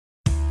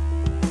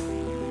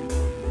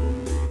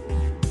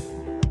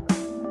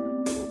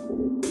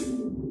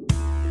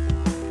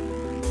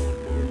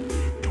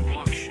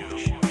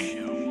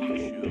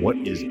What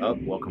is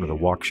up? Welcome to the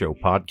Walk Show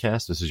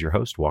podcast. This is your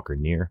host, Walker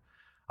Neer.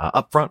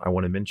 Up front, I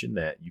want to mention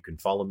that you can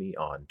follow me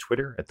on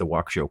Twitter at the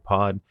Walk Show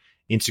Pod,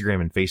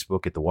 Instagram and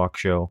Facebook at the Walk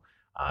Show.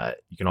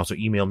 You can also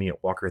email me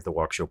at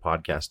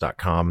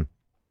walker@thewalkshowpodcast.com.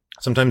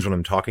 Sometimes when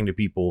I'm talking to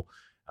people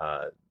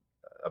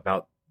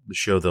about the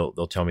show,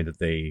 they'll tell me that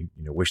they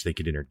wish they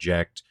could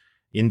interject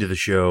into the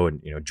show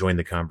and join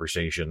the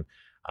conversation.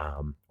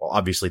 Well,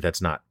 obviously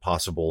that's not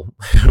possible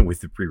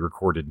with the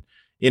pre-recorded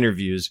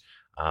interviews.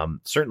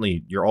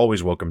 Certainly you're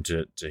always welcome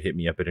to hit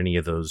me up at any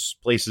of those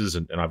places.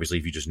 And obviously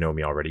if you just know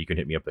me already, you can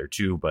hit me up there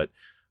too. But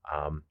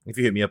if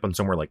you hit me up on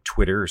somewhere like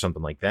Twitter or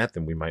something like that,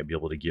 then we might be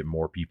able to get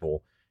more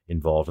people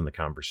involved in the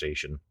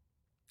conversation.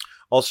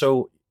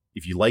 Also,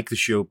 if you like the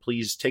show,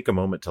 please take a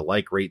moment to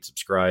like, rate,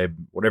 subscribe,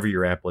 whatever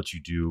your app lets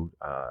you do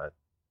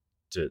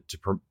to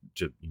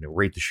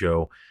rate the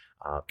show,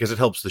 because it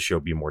helps the show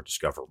be more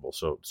discoverable,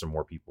 so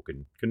more people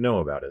can know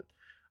about it.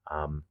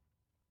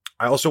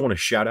 I also want to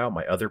shout out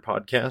my other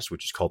podcast,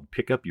 which is called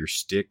Pick Up Your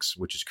Sticks,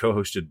 which is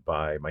co-hosted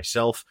by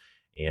myself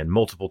and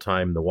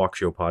multiple-time The Walk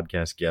Show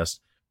podcast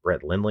guest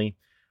Brett Lindley.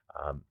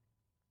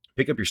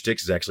 Pick Up Your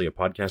Sticks is actually a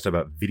podcast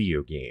about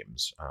video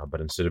games,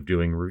 but instead of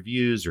doing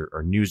reviews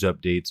or news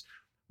updates,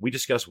 we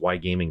discuss why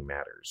gaming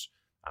matters.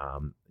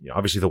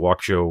 Obviously, The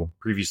Walk Show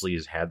previously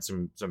has had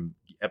some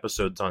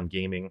episodes on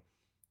gaming,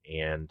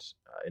 and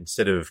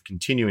instead of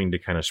continuing to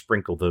kind of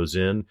sprinkle those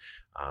in,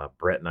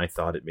 Brett and I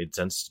thought it made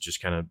sense to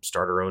just kind of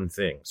start our own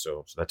thing.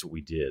 So that's what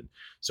we did.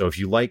 So if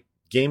you like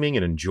gaming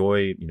and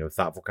enjoy,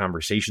 thoughtful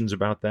conversations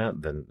about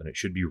that, then it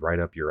should be right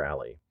up your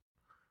alley.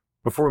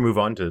 Before we move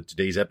on to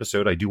today's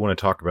episode, I do want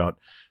to talk about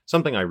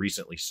something I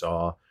recently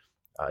saw.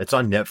 It's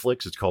on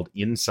Netflix. It's called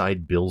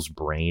Inside Bill's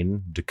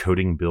Brain,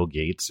 Decoding Bill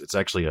Gates. It's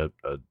actually a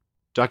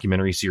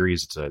documentary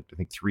series. It's I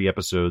think 3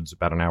 episodes,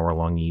 about an hour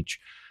long each.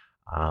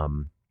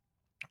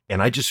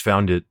 And I just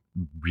found it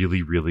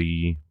really,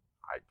 really,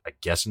 I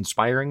guess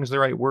inspiring is the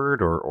right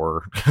word,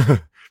 or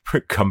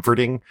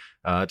comforting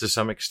to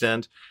some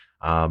extent.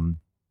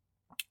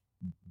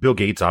 Bill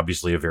Gates,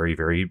 obviously a very,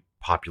 very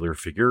popular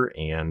figure,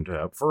 and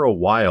for a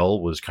while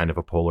was kind of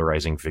a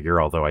polarizing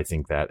figure, although I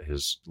think that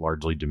has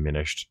largely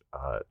diminished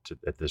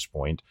at this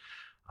point.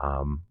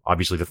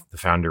 Obviously the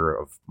founder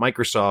of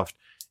Microsoft,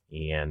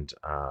 and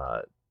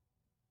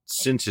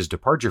since his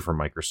departure from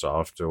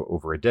Microsoft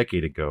over a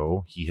decade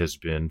ago, he has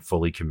been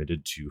fully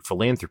committed to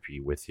philanthropy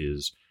with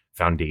his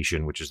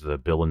foundation, which is the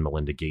Bill and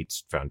Melinda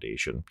Gates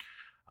Foundation.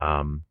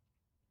 And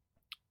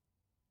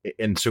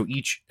so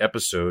each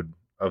episode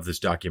of this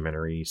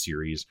documentary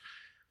series,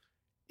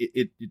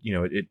 it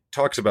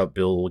talks about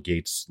Bill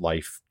Gates'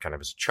 life kind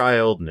of as a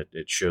child, and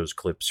it shows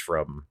clips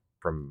from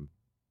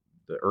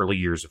the early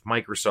years of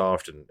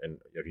Microsoft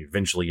and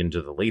eventually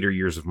into the later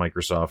years of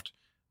Microsoft.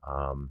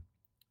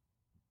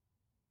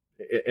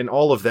 And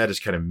all of that is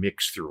kind of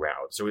mixed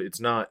throughout. So it's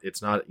not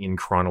in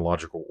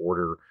chronological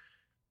order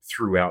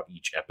throughout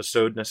each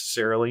episode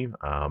necessarily.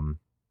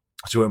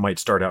 So it might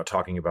start out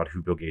talking about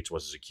who Bill Gates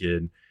was as a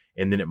kid,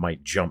 and then it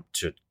might jump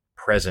to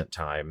present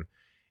time.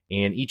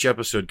 And each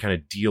episode kind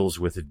of deals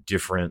with a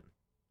different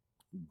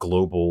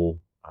global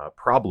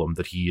problem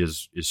that he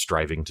is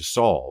striving to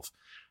solve.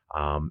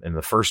 And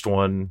the first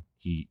one,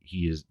 the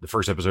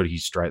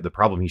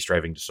problem he's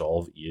striving to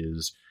solve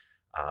is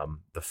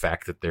the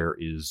fact that there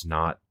is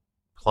not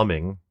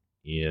plumbing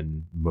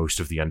in most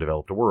of the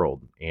undeveloped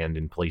world, and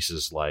in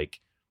places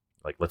like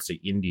let's say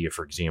India,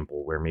 for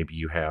example, where maybe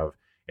you have,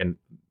 and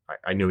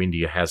I know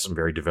India has some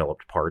very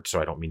developed parts,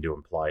 so I don't mean to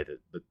imply that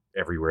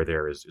everywhere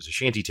there is a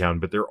shanty town,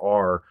 but there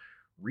are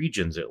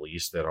regions at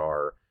least that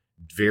are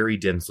very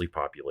densely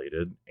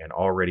populated and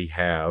already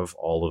have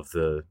all of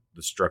the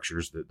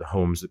structures, the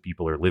homes that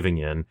people are living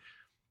in,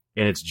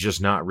 and it's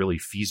just not really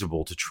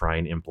feasible to try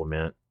and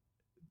implement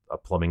a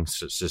plumbing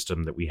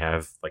system that we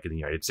have, like in the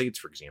United States,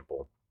 for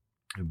example.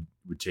 It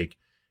would take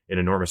an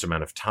enormous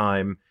amount of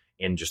time,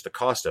 and just the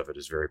cost of it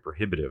is very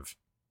prohibitive.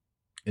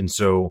 And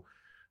so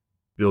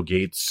Bill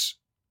Gates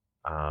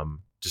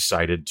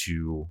decided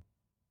to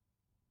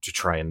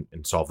try and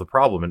solve the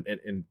problem.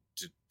 And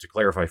to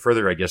clarify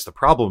further, I guess the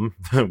problem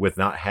with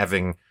not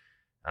having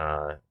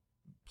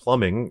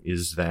plumbing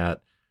is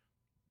that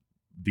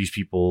these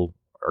people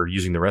are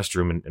using the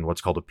restroom in what's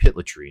called a pit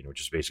latrine,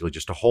 which is basically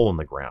just a hole in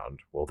the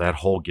ground. Well, that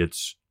hole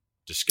gets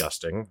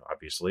disgusting,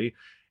 obviously.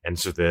 And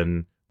so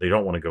then they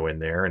don't want to go in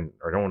there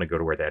or don't want to go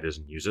to where that is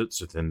and use it.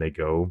 So then they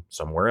go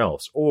somewhere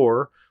else.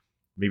 Or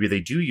maybe they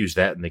do use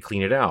that and they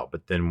clean it out.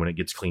 But then when it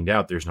gets cleaned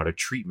out, there's not a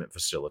treatment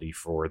facility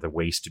for the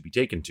waste to be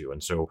taken to.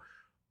 And so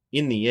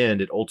in the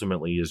end, it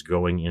ultimately is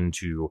going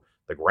into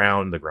the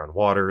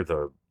groundwater,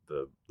 the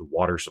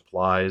water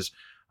supplies.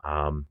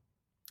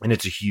 And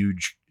it's a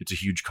huge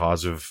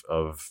cause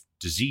of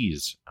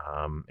disease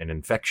and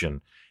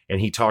infection.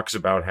 And he talks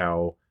about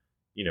how,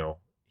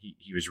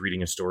 he was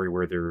reading a story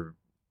where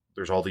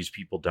there's all these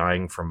people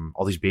dying from,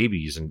 all these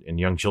babies and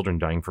young children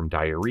dying from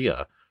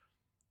diarrhea.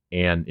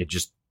 And it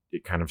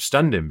kind of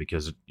stunned him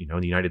because, in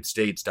the United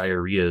States,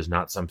 diarrhea is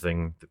not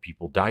something that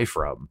people die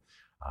from.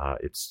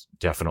 It's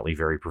definitely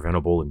very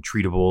preventable and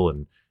treatable,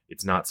 and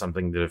it's not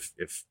something that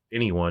if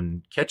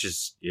anyone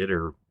catches it,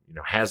 or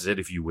has it,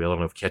 if you will, I don't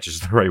know if catch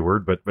is the right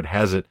word, but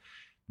has it,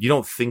 you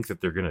don't think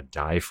that they're going to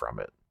die from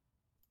it.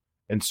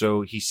 And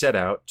so he set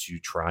out to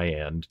try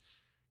and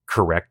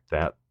correct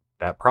that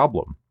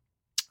problem,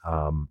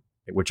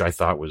 which I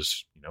thought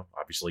was,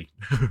 obviously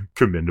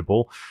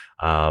commendable.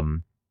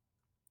 And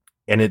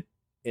it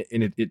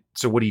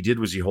so what he did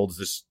was he holds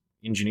this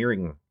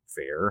engineering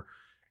fair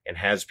and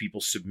has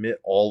people submit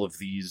all of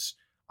these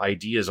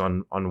ideas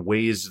on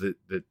ways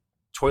that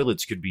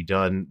toilets could be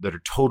done that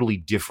are totally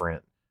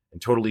different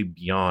and totally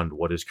beyond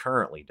what is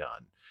currently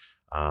done.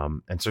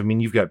 And so, I mean,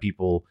 you've got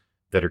people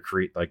that are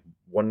like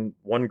one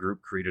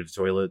group created a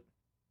toilet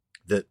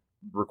that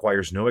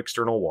requires no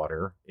external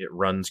water. It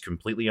runs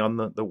completely on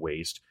the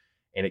waste,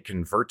 and it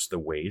converts the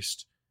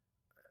waste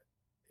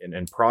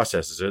and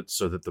processes it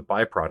so that the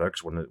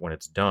byproducts, when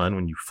it's done,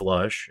 when you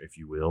flush, if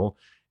you will,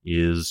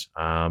 is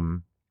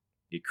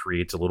it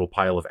creates a little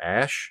pile of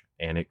ash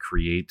and it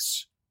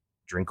creates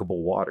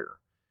drinkable water.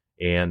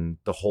 And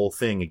the whole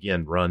thing,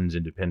 again, runs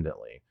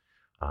independently.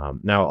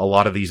 Now, a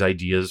lot of these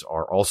ideas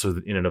are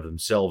also in and of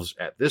themselves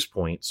at this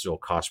point still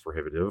cost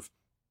prohibitive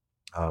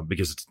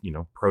because it's,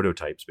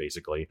 prototypes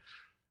basically.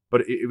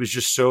 But it was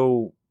just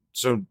so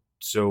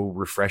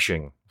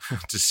refreshing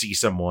to see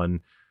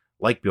someone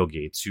like Bill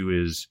Gates, who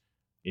is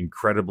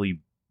incredibly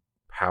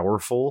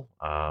powerful,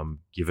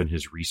 given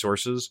his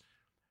resources,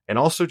 and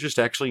also just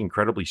actually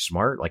incredibly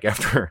smart. Like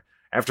after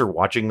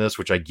watching this,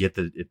 which I get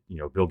that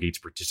Bill Gates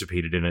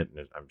participated in it,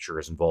 and I'm sure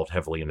is involved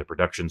heavily in the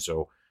production,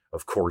 so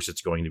of course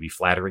it's going to be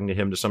flattering to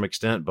him to some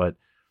extent, but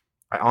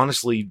I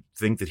honestly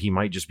think that he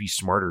might just be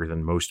smarter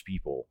than most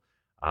people.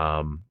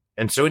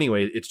 And so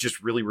anyway, it's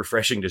just really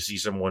refreshing to see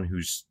someone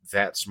who's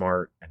that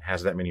smart and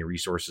has that many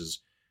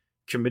resources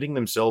committing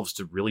themselves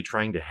to really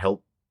trying to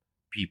help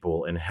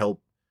people and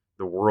help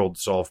the world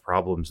solve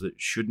problems that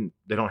shouldn't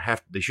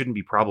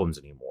be problems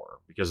anymore,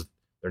 because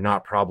they're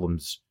not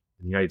problems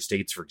in the United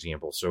States, for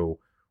example. So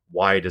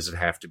why does it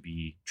have to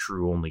be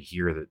true only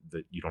here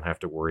that you don't have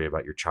to worry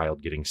about your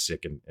child getting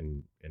sick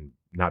and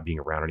not being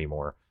around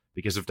anymore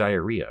because of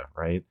diarrhea,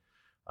 right?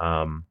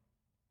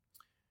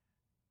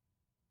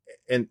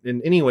 And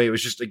anyway, it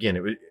was just, again,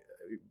 it was,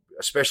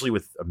 especially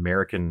with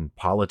American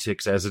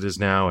politics as it is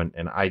now, and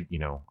I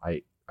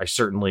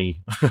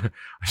certainly I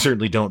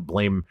certainly don't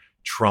blame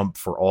Trump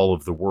for all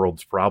of the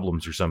world's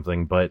problems or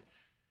something, but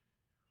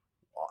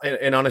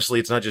and honestly,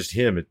 it's not just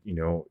him.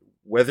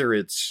 Whether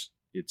it's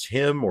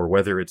him or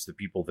whether it's the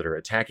people that are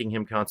attacking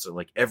him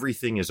constantly, like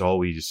everything is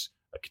always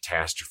a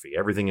catastrophe.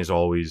 Everything is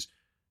always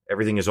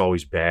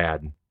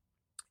bad,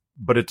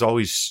 but it's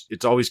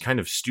always kind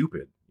of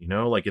stupid,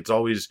 like it's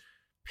always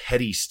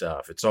petty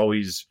stuff. It's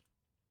always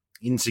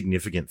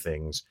insignificant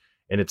things.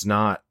 And it's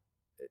not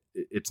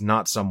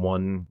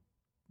someone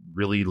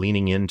really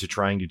leaning into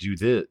trying to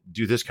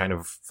do this kind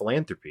of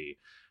philanthropy.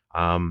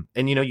 And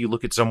you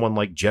look at someone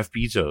like Jeff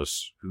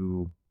Bezos,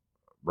 who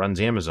runs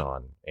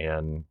Amazon,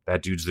 and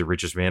that dude's the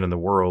richest man in the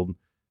world.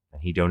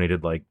 And he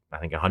donated I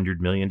think $100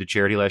 million to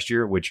charity last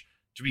year, which,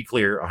 to be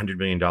clear, $100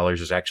 million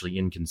is actually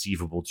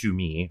inconceivable to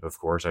me. Of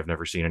course, I've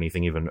never seen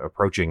anything even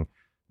approaching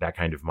that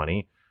kind of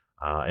money,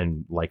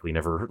 and likely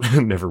never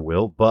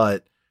will.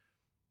 But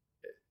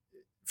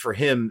for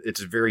him,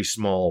 it's a very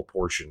small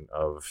portion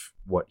of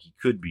what he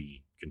could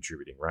be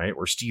contributing, right?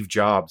 Or Steve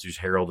Jobs, who's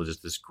heralded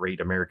as this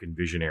great American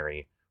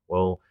visionary.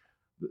 Well,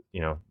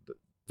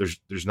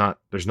 there's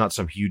not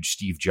some huge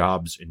Steve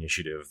Jobs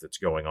initiative that's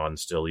going on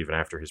still, even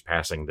after his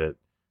passing, that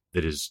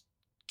is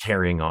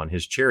carrying on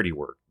his charity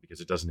work, because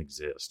it doesn't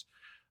exist.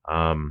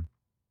 At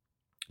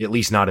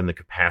least not in the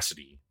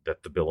capacity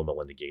that the Bill and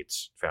Melinda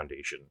Gates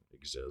Foundation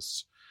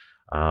exists.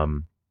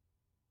 And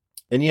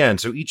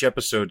so each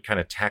episode kind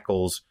of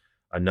tackles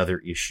another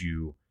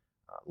issue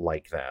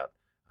like that.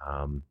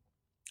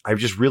 I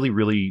just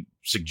really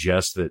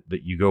suggest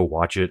that you go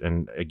watch it.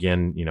 And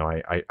again,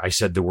 I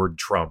said the word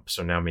Trump,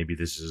 so now maybe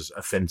this is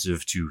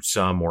offensive to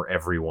some or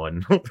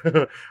everyone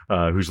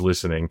who's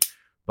listening.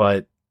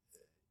 But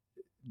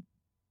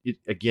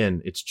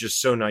it's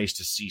just so nice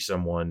to see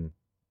someone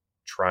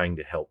trying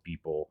to help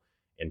people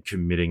and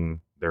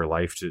committing their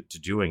life to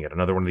doing it.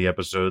 Another one of the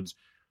episodes,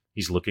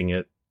 he's looking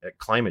at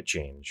climate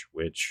change,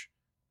 which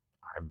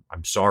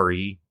I'm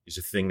sorry is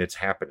a thing that's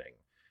happening.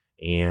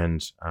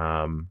 And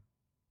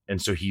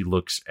so he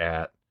looks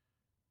at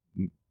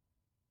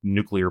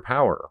nuclear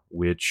power,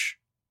 which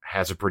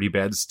has a pretty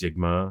bad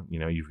stigma.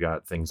 You've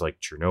got things like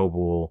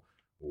Chernobyl,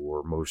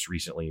 or most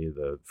recently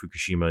the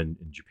Fukushima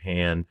in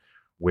Japan,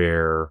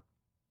 where,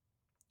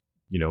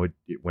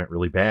 it went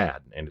really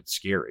bad and it's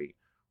scary.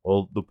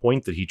 Well, the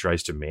point that he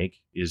tries to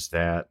make is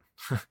that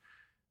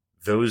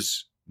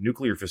those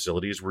nuclear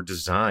facilities were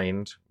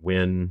designed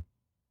when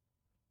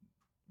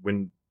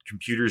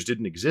computers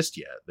didn't exist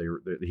yet.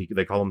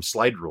 They call them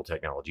slide rule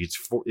technology.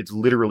 It's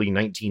literally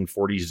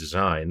 1940s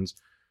designs,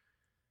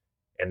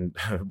 and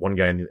one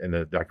guy in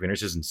the documentary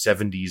says in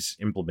 70s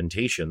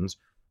implementations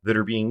that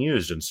are being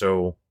used. And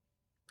so,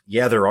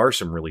 yeah, there are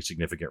some really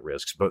significant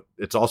risks, but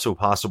it's also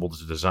possible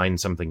to design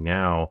something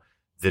now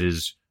that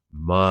is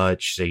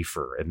much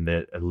safer, and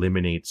that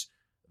eliminates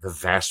the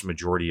vast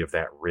majority of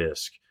that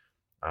risk.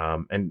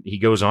 And he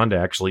goes on to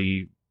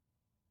actually,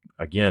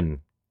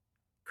 again,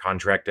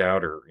 contract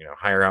out or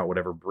hire out,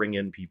 whatever, bring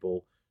in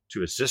people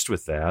to assist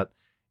with that,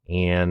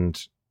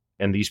 and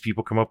these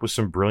people come up with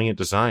some brilliant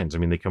designs. I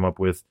mean, they come up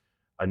with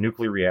a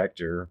nuclear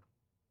reactor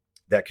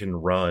that can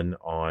run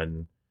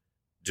on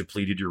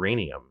depleted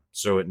uranium,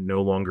 so it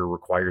no longer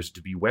requires it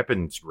to be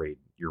weapons grade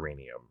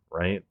uranium,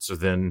 right? So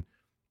then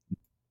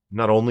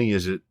not only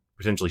is it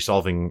potentially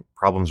solving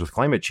problems with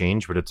climate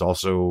change, but it's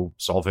also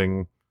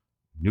solving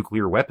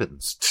nuclear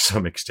weapons to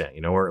some extent,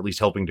 or at least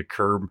helping to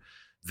curb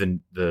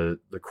the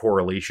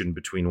correlation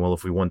between, well,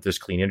 if we want this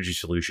clean energy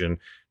solution,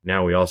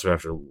 now we also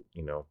have to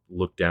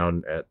look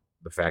down at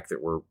the fact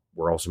that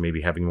we're also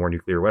maybe having more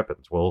nuclear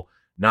weapons. Well,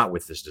 not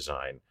with this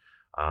design.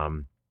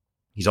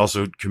 He's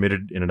also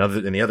committed in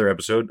the other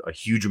episode a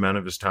huge amount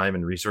of his time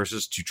and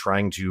resources to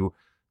trying to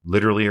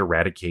literally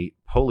eradicate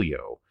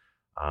polio.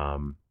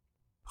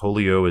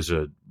 Polio is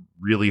a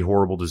really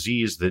horrible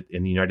disease that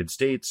in the United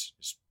States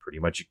is pretty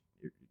much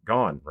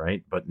gone,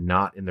 right? But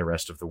not in the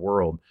rest of the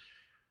world.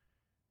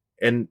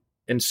 And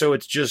so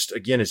it's just,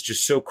 again, it's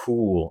just so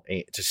cool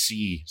to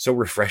see, so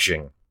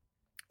refreshing.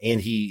 And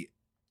he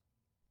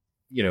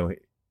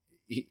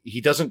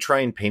doesn't try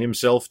and paint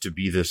himself to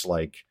be this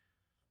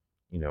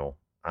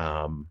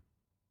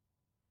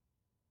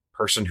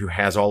person who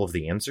has all of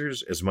the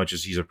answers, as much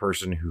as he's a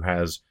person who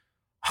has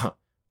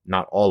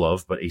not all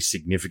of, but a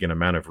significant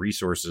amount of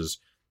resources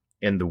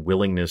and the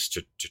willingness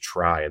to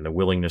try, and the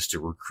willingness to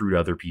recruit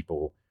other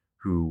people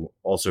who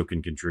also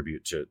can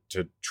contribute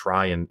to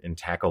try and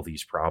tackle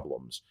these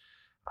problems.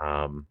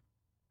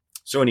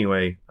 So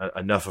anyway,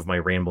 enough of my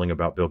rambling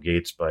about Bill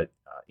Gates, but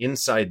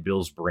Inside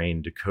Bill's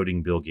Brain,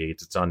 Decoding Bill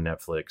Gates, it's on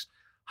Netflix.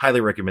 Highly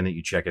recommend that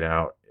you check it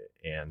out.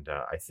 And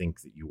I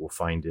think that you will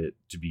find it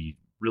to be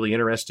really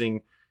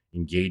interesting,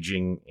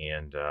 engaging,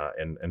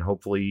 and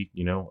hopefully,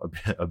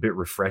 a bit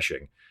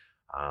refreshing.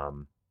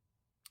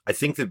 I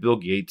think that Bill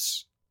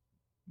Gates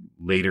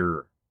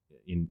later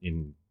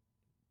in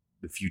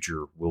the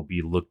future will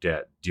be looked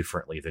at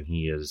differently than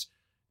he is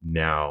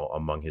now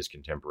among his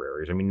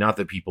contemporaries. I mean, not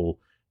that people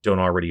don't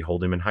already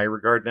hold him in high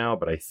regard now,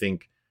 but I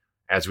think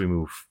as we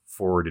move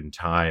forward in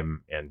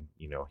time and,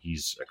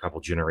 he's a couple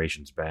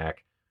generations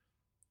back,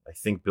 I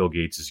think Bill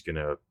Gates is going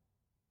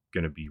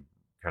to be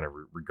kind of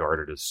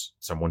regarded as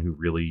someone who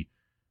really,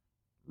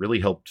 really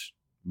helped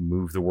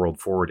move the world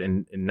forward.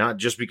 And not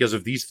just because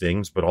of these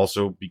things, but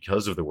also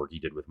because of the work he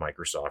did with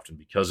Microsoft, and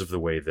because of the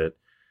way that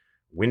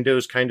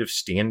Windows kind of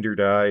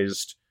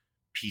standardized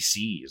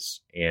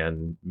PCs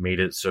and made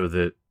it so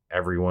that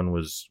everyone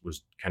was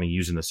kind of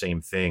using the same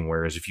thing.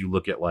 Whereas if you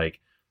look at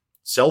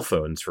cell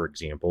phones, for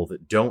example,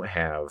 that don't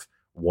have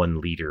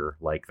one leader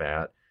like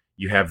that,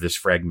 you have this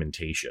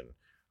fragmentation.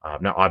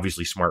 Now,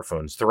 obviously,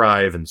 smartphones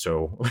thrive, and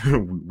so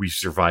we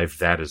survived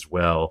that as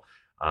well.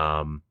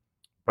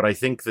 But I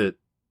think that,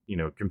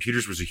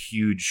 computers was a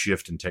huge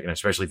shift in tech, and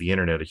especially the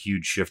internet, a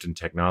huge shift in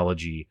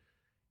technology.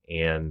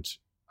 And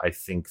I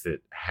think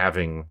that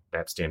having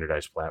that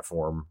standardized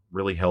platform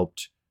really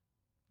helped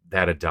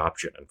that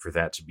adoption, and for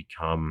that to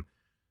become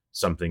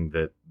something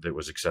that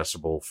was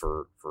accessible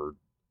for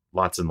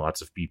lots and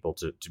lots of people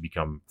to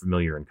become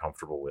familiar and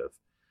comfortable with.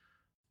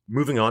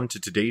 Moving on to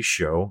today's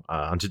show.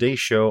 On today's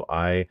show,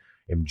 I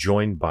am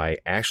joined by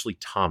Ashley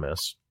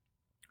Thomas,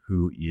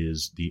 who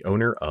is the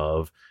owner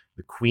of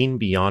the Queen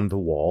Beyond the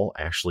Wall,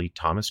 Ashley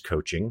Thomas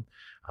Coaching.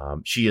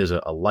 She is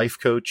a life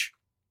coach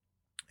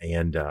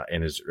and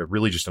is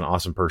really just an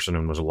awesome person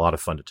and was a lot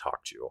of fun to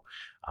talk to.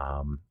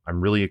 I'm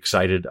really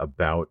excited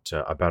about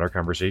our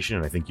conversation,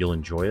 and I think you'll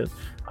enjoy it.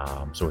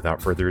 So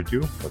without further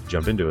ado, let's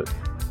jump into it.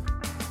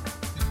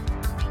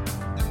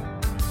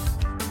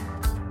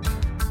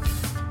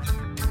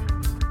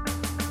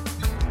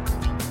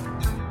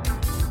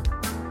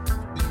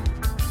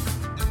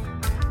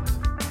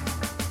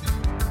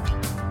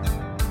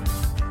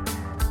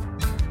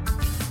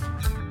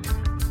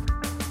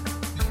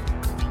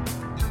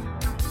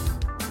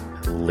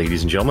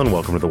 Ladies and gentlemen,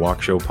 welcome to the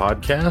Walk Show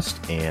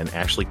podcast. And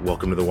Ashley,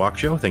 welcome to the Walk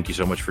Show. Thank you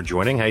so much for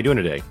joining. How are you doing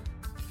today?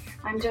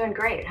 I'm doing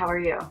great. How are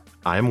you?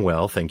 I'm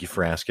well. Thank you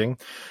for asking.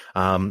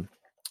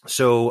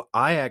 So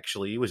I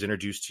actually was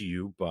introduced to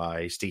you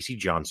by Stacy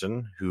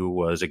Johnson, who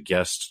was a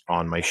guest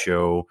on my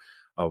show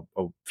a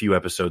few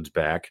episodes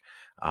back.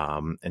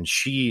 And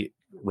she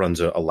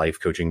runs a life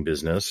coaching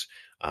business.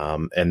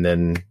 And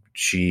then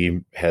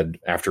she had,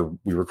 after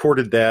we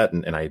recorded that,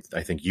 and I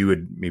think you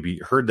had maybe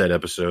heard that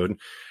episode,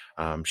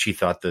 she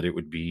thought that it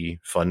would be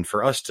fun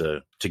for us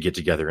to get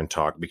together and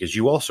talk, because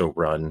you also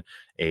run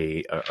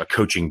a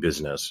coaching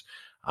business.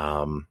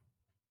 In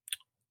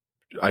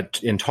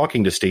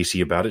talking to Stacy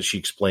about it, she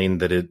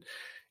explained that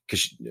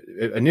because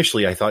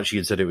initially I thought she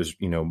had said it was,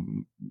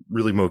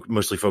 really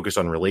mostly focused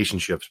on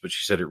relationships, but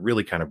she said it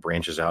really kind of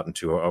branches out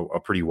into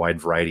a pretty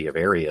wide variety of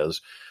areas.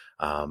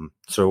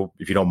 So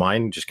if you don't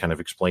mind, just kind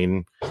of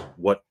explain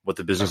what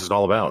the business is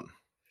all about.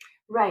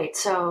 Right.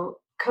 So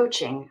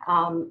coaching,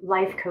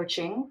 life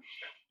coaching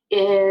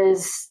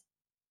is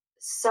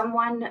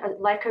a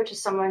life coach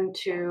is someone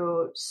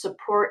to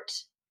support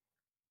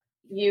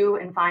you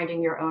in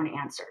finding your own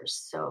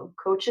answers. So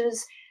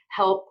coaches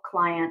help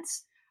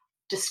clients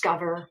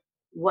discover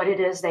what it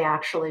is they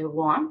actually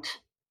want,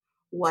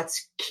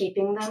 what's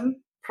keeping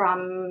them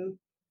from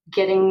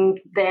getting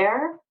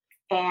there,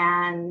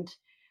 and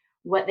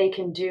what they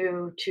can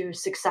do to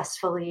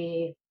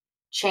successfully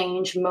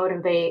change,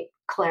 motivate,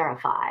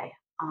 clarify.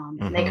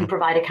 They can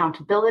provide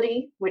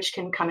accountability, which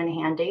can come in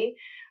handy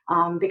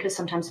because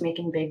sometimes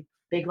making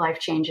big life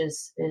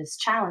changes is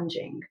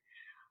challenging.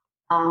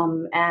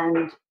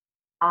 And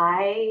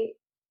I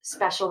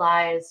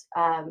specialize.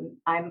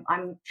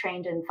 I'm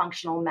trained in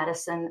functional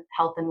medicine,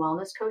 health and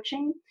wellness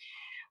coaching,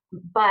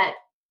 but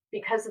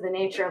because of the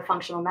nature of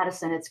functional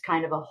medicine, it's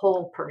kind of a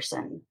whole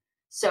person.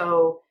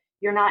 So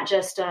you're not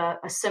just a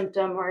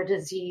symptom or a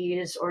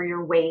disease or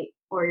your weight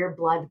or your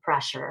blood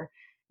pressure.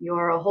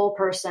 You're a whole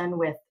person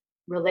with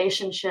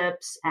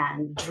relationships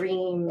and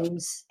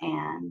dreams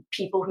and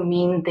people who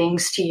mean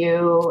things to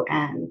you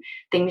and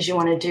things you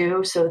want to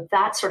do. So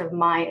that's sort of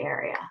my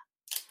area.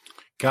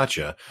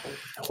 Gotcha.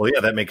 Well, yeah,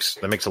 that makes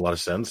a lot of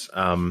sense.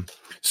 I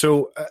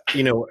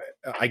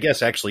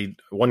guess actually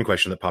one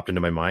question that popped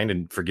into my mind,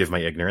 and forgive my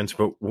ignorance,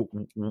 but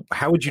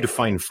how would you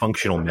define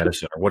functional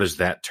medicine, or what is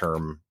that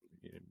term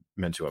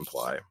meant to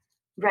imply?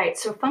 Right.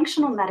 So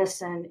functional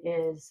medicine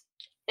is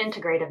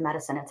integrative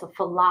medicine. It's a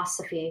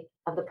philosophy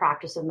of the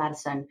practice of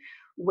medicine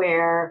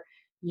where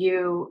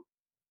you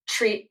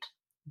treat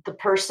the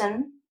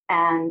person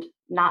and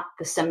not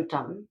the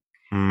symptom,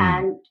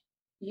 and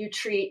you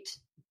treat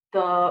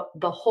the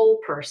whole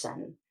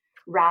person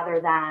rather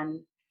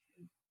than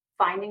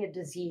finding a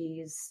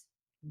disease,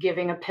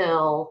 giving a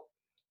pill,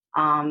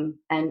 and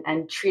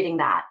treating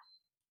that.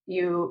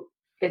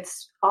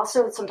 It's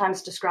also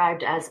sometimes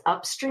described as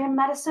upstream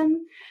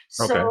medicine.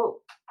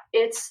 So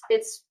it's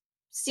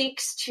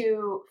seeks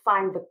to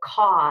find the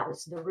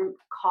cause, the root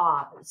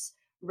cause,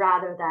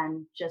 rather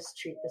than just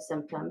treat the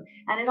symptom.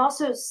 And it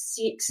also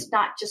seeks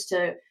not just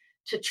to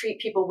treat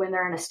people when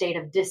they're in a state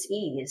of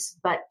dis-ease,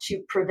 but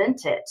to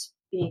prevent it,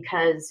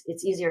 because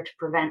it's easier to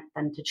prevent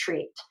than to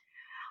treat.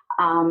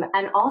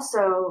 And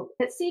also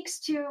it seeks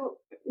to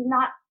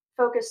not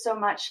focus so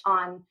much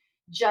on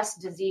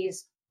just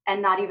disease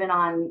and not even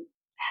on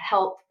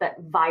health, but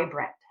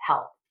vibrant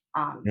health,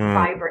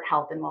 vibrant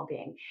health and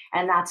well-being.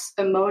 And that's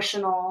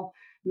emotional,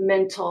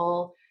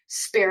 mental,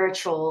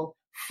 spiritual,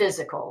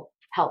 physical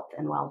health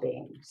and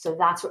well-being. So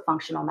that's what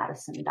functional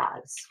medicine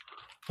does.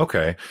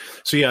 Okay.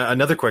 So yeah,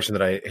 another question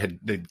that I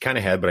had kind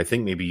of had, but I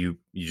think maybe you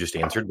just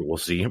answered, but we'll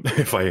see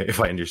if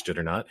I understood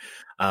or not.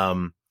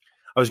 I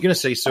was going to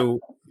say, so,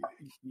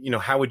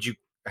 how would you,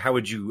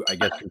 I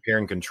guess, compare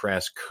and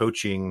contrast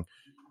coaching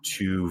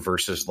to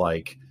versus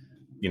like,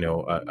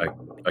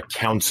 a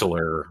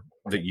counselor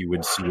that you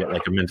would see at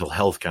like a mental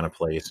health kind of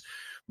place?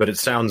 But it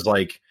sounds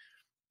like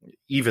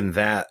even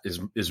that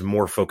is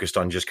more focused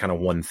on just kind of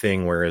one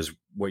thing, whereas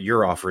what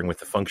you're offering with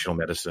the functional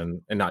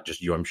medicine, and not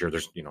just you, I'm sure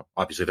there's,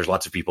 obviously there's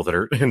lots of people that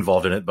are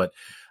involved in it, but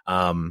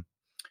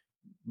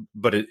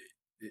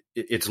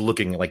it's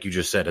looking, like you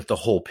just said, at the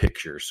whole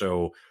picture.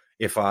 So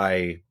if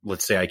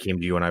let's say I came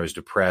to you and I was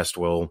depressed,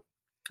 well,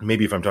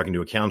 maybe if I'm talking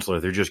to a counselor,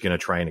 they're just going to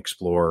try and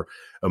explore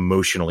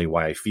emotionally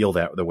why I feel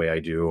that the way I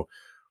do.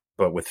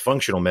 But with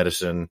functional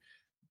medicine,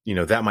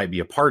 that might be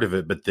a part of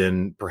it, but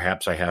then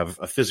perhaps I have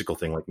a physical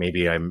thing, like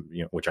maybe I'm,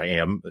 which I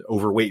am,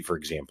 overweight, for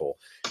example.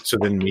 So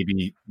then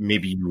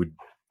maybe you would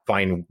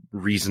find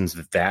reasons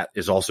that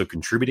is also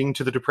contributing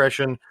to the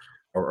depression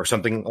or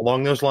something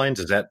along those lines.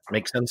 Does that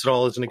make sense at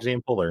all as an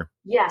example? Or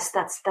yes,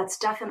 that's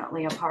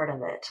definitely a part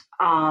of it.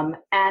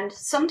 And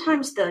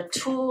sometimes the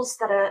tools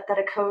that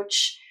a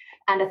coach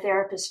and a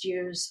therapist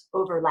use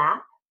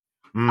overlap,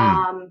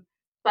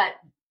 but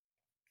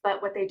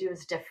what they do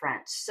is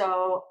different.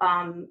 So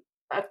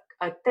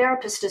a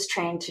therapist is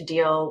trained to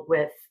deal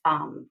with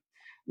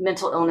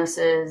mental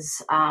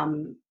illnesses,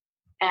 and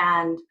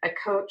a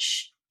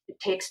coach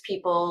takes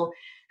people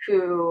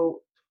who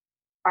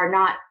are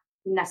not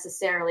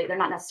necessarily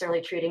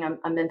treating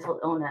a mental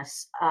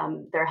illness.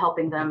 They're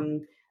helping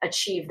them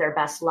achieve their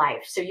best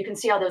life. So you can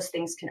see how those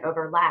things can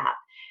overlap.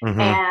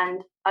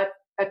 And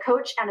a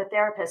coach and a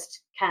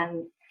therapist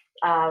can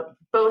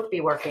both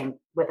be working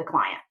with a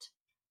client.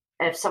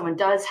 If someone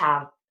does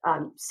have,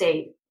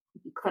 say,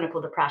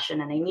 clinical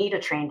depression and they need a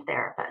trained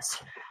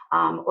therapist,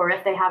 or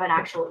if they have an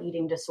actual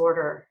eating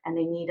disorder and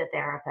they need a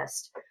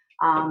therapist,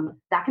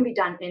 that can be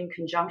done in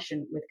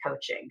conjunction with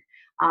coaching.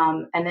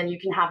 And then you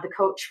can have the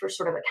coach for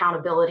sort of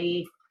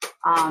accountability,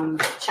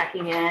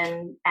 checking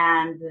in,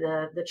 and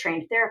the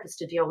trained therapist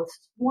to deal with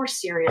more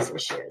serious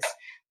issues.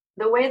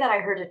 The way that I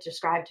heard it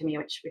described to me,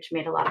 which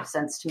made a lot of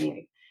sense to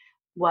me,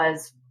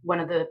 was one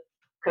of the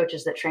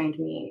coaches that trained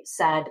me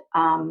said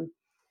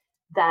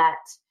that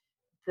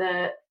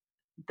the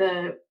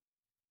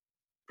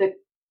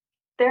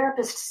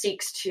therapist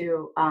seeks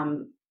to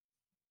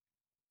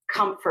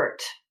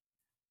comfort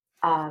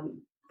the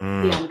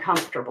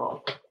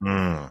uncomfortable,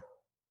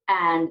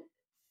 and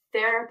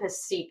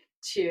therapists seek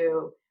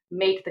to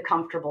make the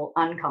comfortable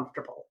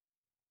uncomfortable.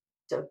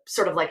 So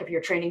sort of like if you're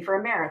training for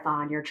a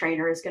marathon, your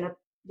trainer is going to,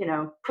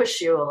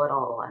 push you a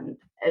little, and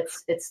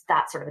it's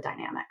that sort of a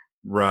dynamic.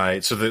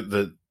 Right. So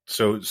the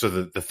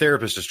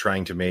therapist is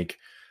trying to make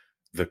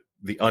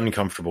the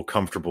uncomfortable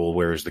comfortable,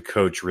 whereas the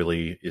coach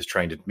really is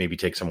trying to maybe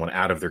take someone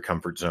out of their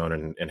comfort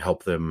zone and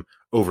help them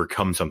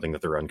overcome something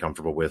that they're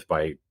uncomfortable with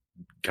by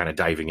kind of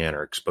diving in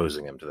or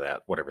exposing them to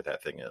that, whatever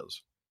that thing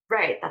is.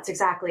 Right. That's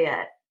exactly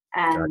it.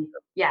 And gotcha.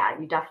 Yeah,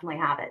 you definitely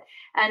have it.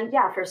 And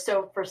yeah,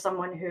 for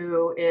someone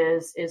who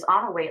is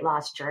on a weight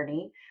loss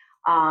journey,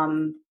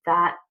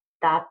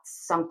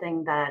 that's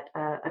something that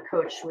a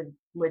coach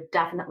would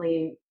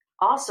definitely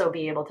also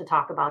be able to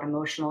talk about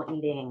emotional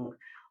eating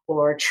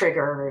or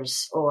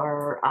triggers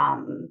or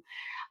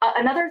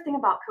another thing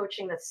about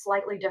coaching that's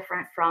slightly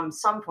different from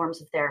some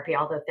forms of therapy,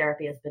 although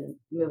therapy has been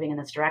moving in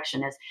this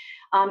direction, is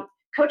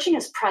coaching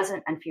is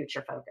present and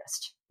future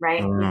focused,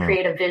 right? You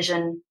create a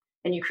vision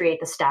and you create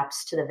the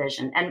steps to the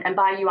vision. And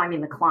by you, I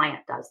mean the client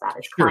does that.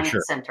 It's client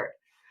centered.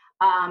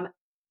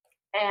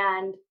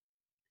 And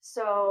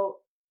so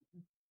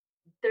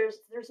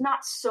there's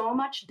not so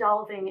much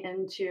delving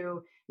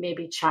into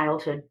maybe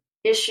childhood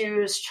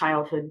issues,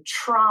 childhood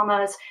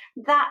traumas.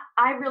 That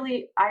I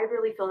really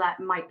feel that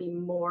might be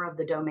more of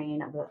the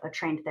domain of a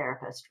trained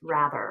therapist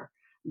rather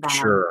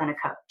than a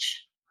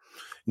coach.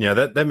 Yeah,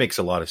 that makes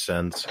a lot of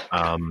sense.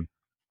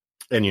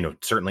 And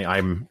certainly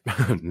I'm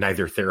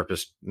neither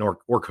therapist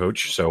or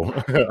coach, so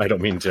I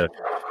don't mean to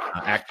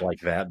act like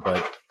that,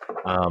 but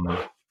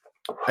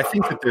I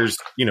think that there's,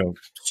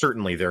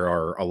 certainly there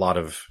are a lot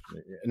of,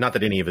 not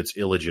that any of it's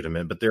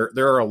illegitimate, but there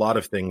are a lot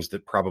of things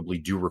that probably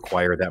do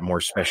require that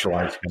more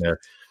specialized kind of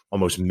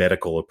almost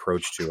medical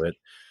approach to it.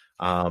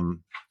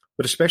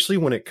 But especially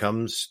when it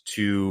comes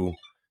to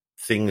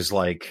things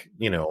like,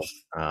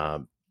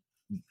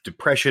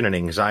 depression and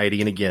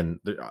anxiety. And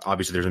again,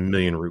 obviously there's a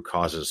million root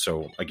causes.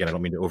 So again, I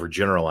don't mean to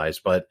overgeneralize,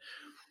 but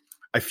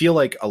I feel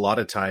like a lot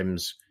of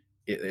times,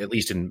 at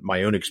least in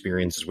my own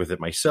experiences with it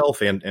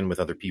myself and with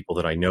other people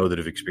that I know that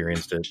have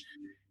experienced it,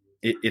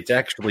 it's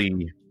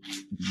actually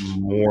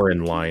more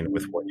in line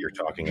with what you're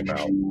talking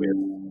about with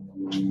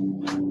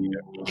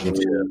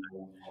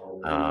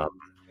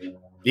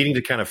needing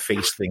to kind of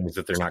face things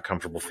that they're not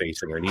comfortable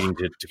facing, or needing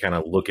to kind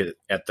of look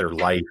at their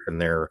life and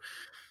their,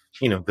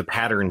 the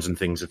patterns and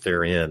things that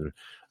they're in,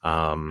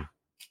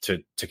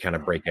 to kind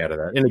of break out of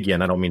that. And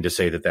again, I don't mean to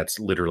say that that's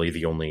literally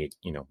the only,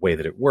 way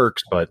that it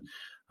works, but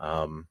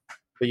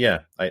yeah,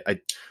 I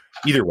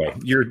either way,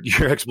 your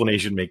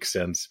explanation makes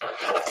sense.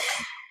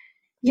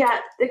 Yeah,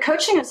 the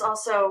coaching is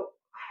also,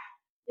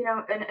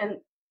 and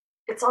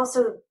it's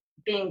also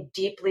being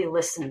deeply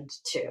listened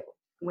to,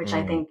 which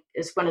I think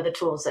is one of the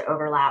tools that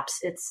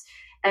overlaps.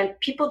 And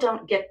people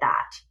don't get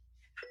that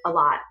a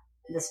lot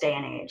this day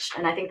and age.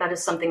 And I think that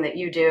is something that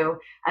you do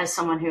as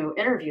someone who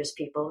interviews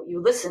people.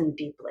 You listen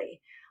deeply.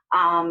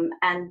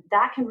 And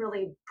that can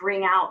really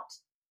bring out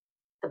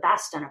the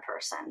best in a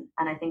person.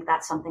 And I think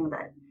that's something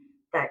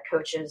that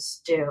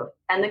coaches do.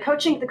 And the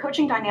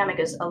coaching dynamic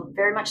is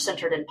very much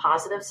centered in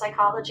positive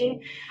psychology.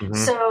 Mm-hmm.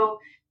 So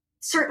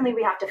certainly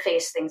we have to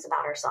face things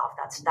about ourselves.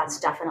 That's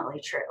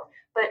definitely true.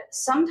 But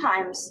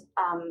sometimes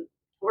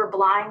we're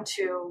blind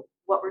to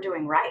what we're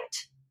doing right.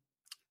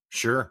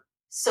 Sure.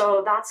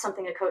 So that's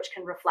something a coach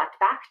can reflect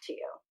back to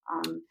you.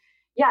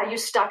 You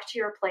stuck to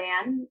your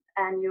plan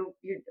and you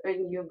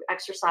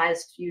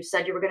exercised. You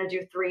said you were going to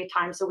do 3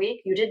 times a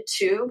week. You did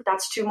 2.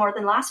 That's 2 more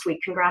than last week.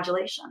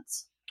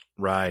 Congratulations.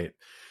 Right.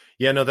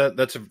 Yeah, no,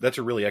 that's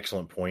a really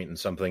excellent point, and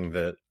something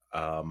that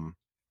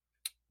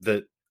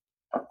that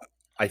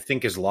I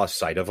think is lost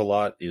sight of a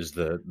lot is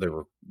the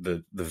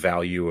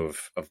value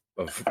of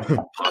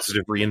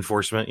positive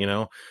reinforcement,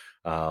 the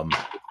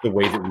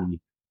way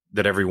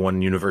that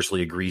everyone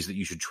universally agrees that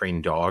you should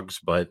train dogs,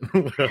 but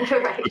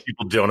right.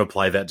 People don't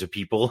apply that to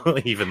people,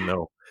 even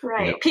though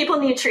people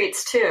need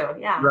treats too.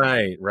 Yeah.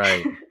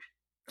 Right.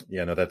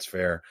 Yeah, no, that's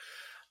fair.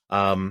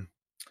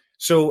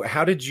 So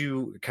how did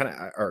you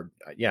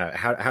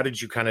how did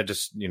you kind of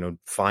just,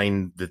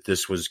 find that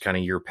this was kind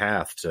of your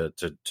path to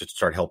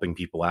start helping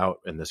people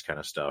out in this kind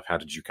of stuff? How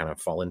did you kind of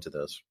fall into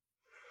this?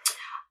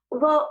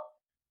 Well,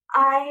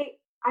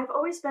 I've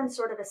always been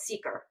sort of a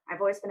seeker.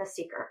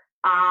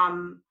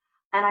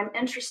 And I'm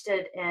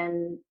interested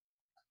in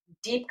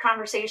deep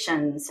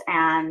conversations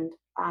and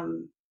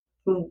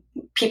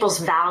people's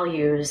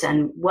values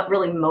and what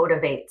really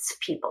motivates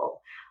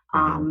people.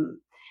 Mm-hmm.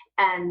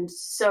 And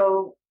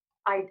so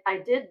I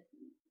did,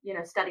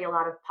 study a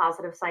lot of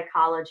positive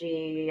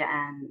psychology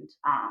and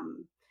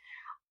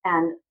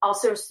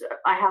also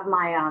I have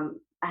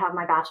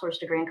my bachelor's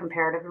degree in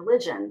comparative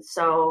religion.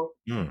 So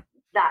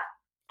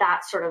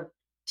that sort of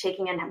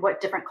taking in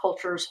what different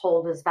cultures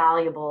hold as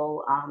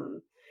valuable,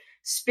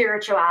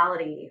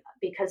 spirituality,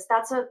 because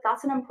that's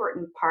an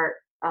important part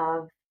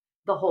of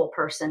the whole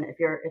person. If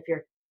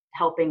you're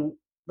helping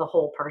the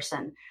whole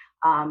person,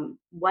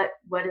 what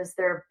is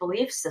their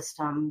belief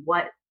system?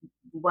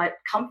 What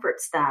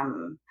comforts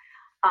them?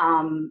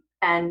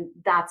 And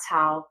that's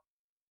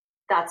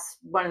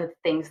one of the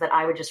things that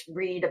I would just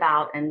read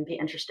about and be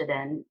interested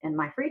in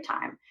my free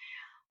time.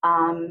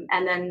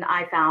 And then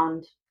I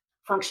found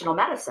functional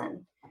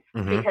medicine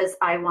because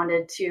I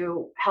wanted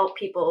to help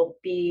people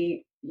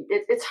be,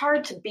 it's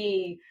hard to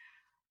be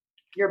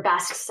your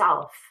best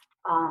self,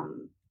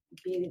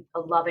 be a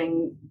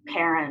loving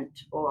parent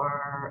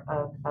or,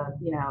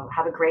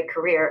 have a great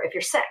career if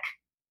you're sick,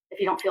 if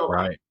you don't feel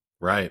well.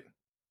 Right.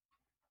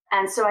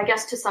 And so I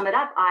guess to sum it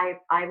up,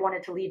 I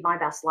wanted to lead my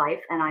best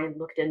life, and I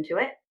looked into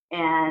it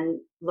and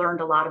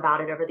learned a lot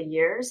about it over the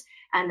years.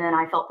 And then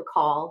I felt the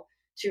call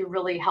to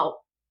really help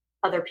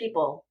other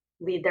people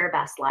lead their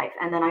best life.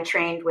 And then I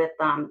trained with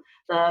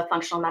the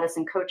Functional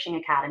Medicine Coaching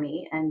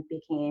Academy and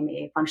became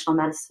a functional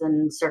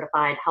medicine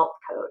certified health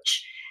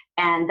coach.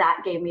 And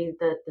that gave me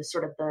the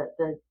sort of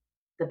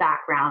the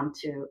background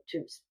to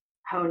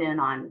hone in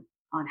on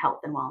health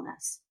and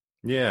wellness.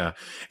 Yeah.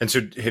 And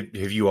so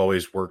have you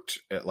always worked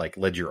at,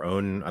 led your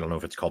own, I don't know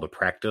if it's called a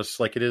practice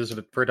like it is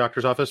for a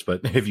doctor's office,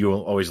 but have you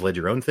always led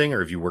your own thing, or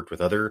have you worked with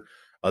other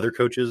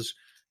coaches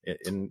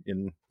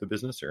in the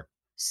business? Or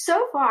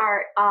so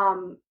far,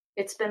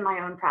 it's been my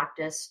own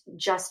practice,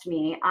 just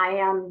me. I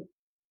am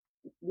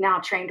now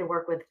trained to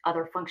work with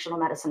other functional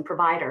medicine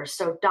providers.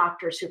 So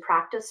doctors who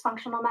practice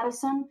functional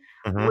medicine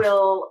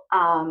will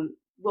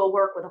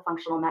work with a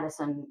functional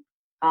medicine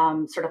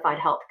certified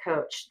health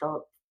coach.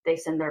 They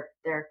send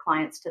their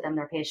clients to them,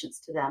 their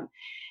patients to them.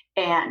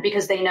 And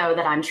because they know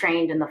that I'm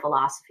trained in the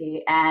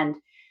philosophy. And,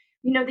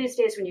 these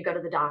days when you go to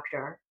the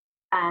doctor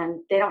and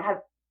they don't have,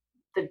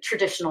 the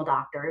traditional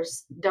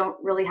doctors don't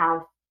really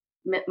have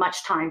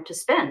much time to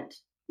spend.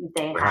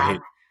 They have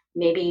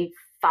maybe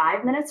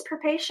 5 minutes per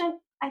patient,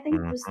 I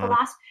think was the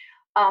last.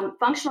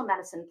 Functional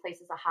medicine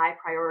places a high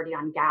priority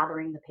on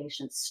gathering the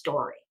patient's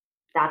story.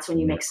 That's when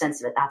you make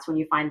sense of it. That's when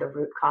you find the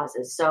root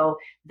causes. So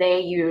they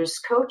use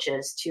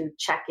coaches to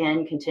check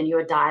in, continue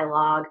a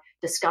dialogue,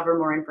 discover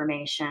more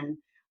information.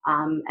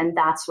 And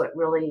that's what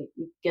really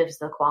gives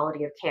the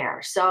quality of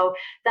care. So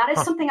that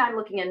is something I'm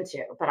looking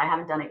into, but I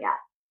haven't done it yet.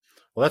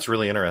 Well, that's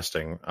really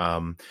interesting.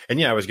 And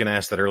yeah, I was going to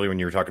ask that earlier when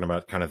you were talking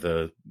about kind of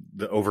the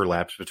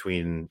overlaps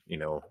between,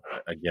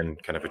 again,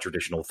 kind of a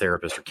traditional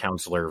therapist or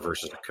counselor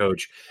versus a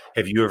coach.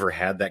 Have you ever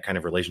had that kind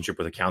of relationship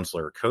with a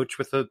counselor or coach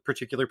with a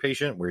particular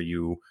patient where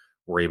you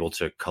were able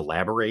to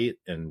collaborate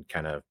and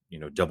kind of,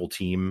 double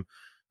team,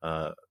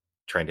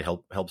 trying to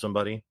help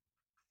somebody?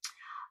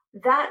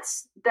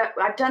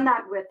 I've done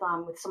that with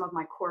some of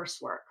my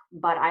coursework,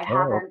 but I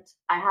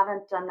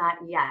haven't done that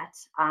yet.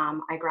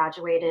 I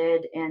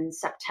graduated in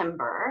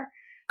September.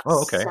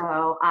 Oh, okay.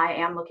 So I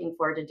am looking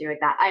forward to doing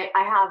that.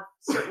 I have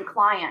certain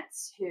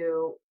clients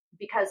who,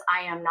 because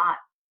I am not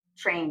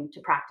trained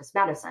to practice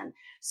medicine.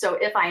 So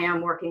if I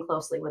am working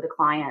closely with a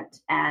client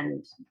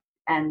and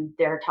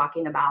they're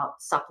talking about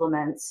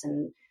supplements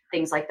and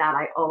things like that,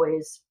 I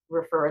always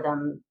refer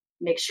them,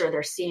 make sure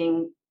they're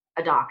seeing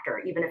a doctor,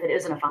 even if it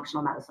isn't a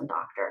functional medicine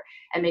doctor,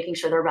 and making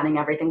sure they're running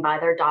everything by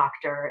their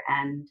doctor,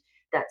 and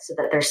so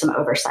that there's some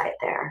oversight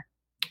there.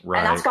 Right.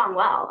 And that's gone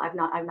well. I've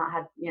not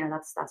had,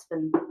 that's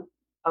been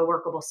a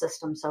workable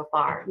system so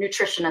far.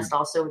 Nutritionist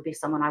also would be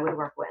someone I would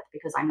work with,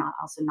 because I'm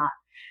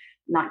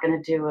not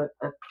going to do a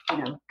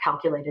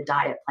calculated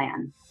diet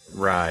plan.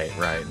 Right.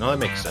 No, that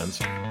makes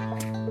sense.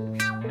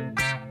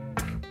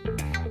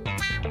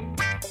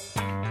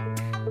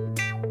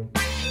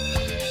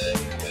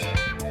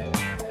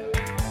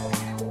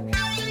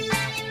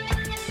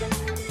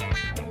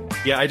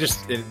 Yeah, I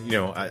just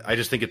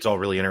think it's all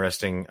really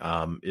interesting.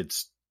 I've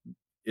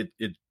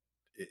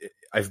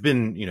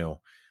been,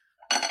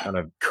 on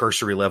a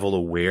cursory level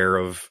aware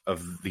of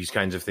these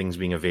kinds of things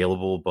being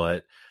available,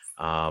 but,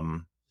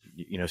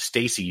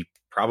 Stacy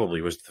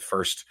probably was the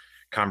first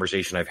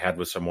conversation I've had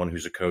with someone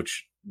who's a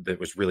coach that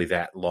was really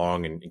that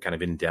long and kind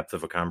of in depth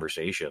of a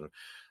conversation.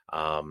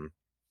 And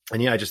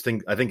yeah, I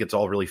think it's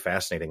all really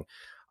fascinating.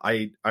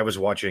 I was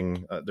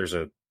watching, there's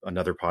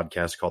another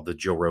podcast called the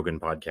Joe Rogan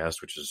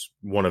podcast, which is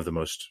one of the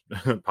most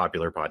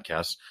popular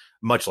podcasts,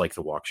 much like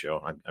the Walk Show.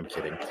 I'm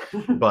kidding,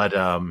 but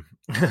I'm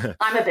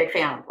a big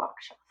fan of the Walk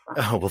Show.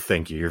 So. Oh, well,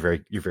 thank you.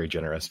 You're very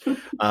generous.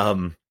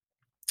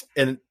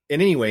 And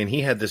anyway, and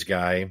he had this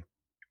guy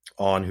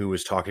on who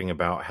was talking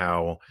about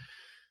how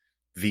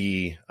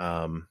the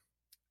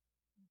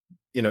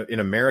in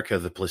America,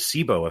 the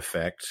placebo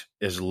effect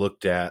is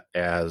looked at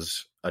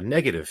as a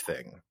negative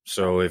thing.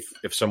 So if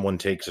someone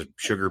takes a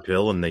sugar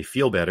pill and they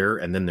feel better,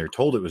 and then they're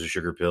told it was a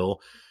sugar pill,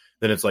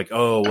 then it's like,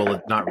 oh, well,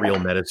 it's not real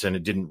medicine.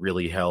 It didn't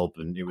really help,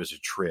 and it was a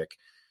trick.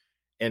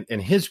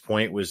 And his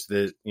point was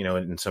that,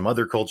 in some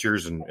other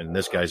cultures and in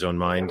this guy's own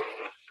mind,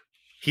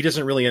 he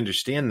doesn't really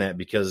understand that,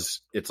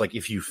 because it's like,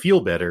 if you feel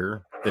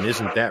better, then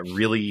isn't that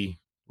really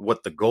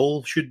what the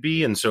goal should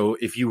be? And so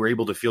if you were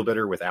able to feel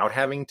better without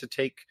having to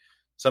take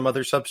some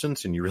other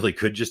substance, and you really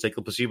could just take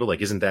the placebo,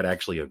 like, isn't that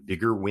actually a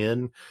bigger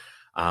win?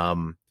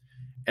 And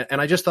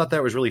I just thought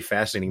that was really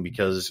fascinating,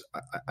 because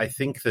I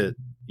think that,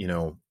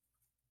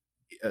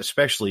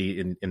 especially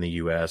in the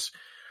US,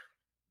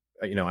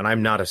 and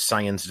I'm not a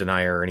science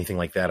denier or anything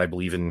like that. I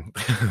believe in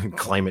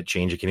climate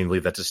change. I can't even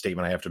believe that's a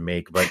statement I have to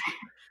make,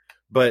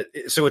 But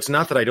so it's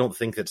not that I don't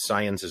think that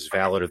science is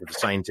valid or that the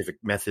scientific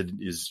method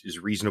is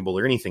reasonable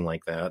or anything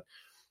like that.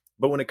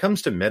 But when it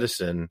comes to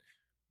medicine,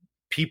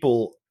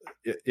 people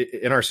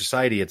in our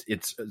society,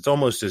 it's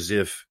almost as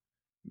if,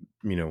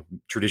 you know,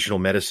 traditional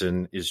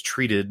medicine is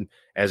treated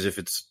as if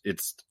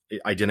it's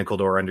identical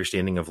to our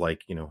understanding of,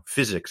 like, you know,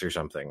 physics or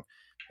something,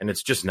 and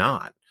it's just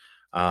not.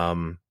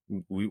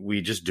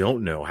 We just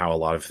don't know how a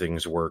lot of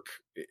things work,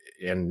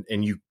 and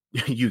you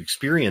you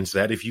experience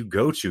that if you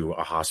go to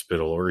a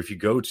hospital or if you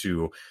go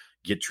to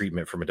get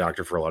treatment from a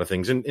doctor for a lot of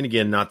things. And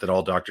again, not that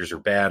all doctors are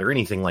bad or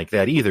anything like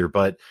that either,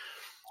 but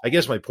I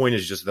guess my point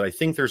is just that I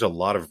think there's a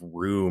lot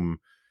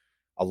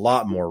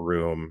more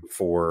room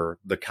for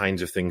the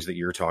kinds of things that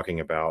you're talking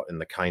about and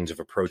the kinds of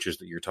approaches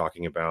that you're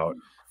talking about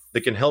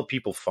that can help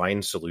people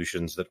find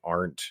solutions that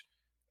aren't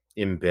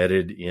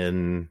embedded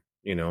in,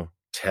 you know,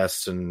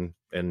 tests and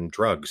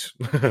drugs.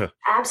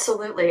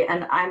 Absolutely.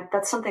 And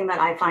that's something that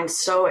I find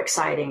so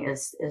exciting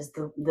is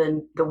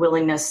the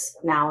willingness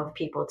now of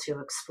people to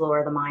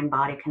explore the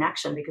mind-body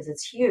connection, because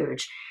it's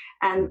huge.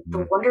 And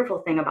the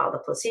wonderful thing about the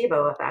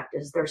placebo effect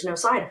is there's no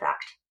side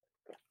effect.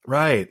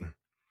 Right.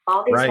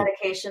 All these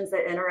medications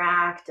that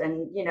interact,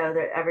 and, you know,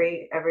 that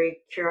every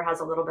cure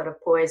has a little bit of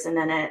poison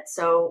in it.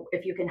 So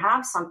if you can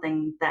have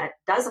something that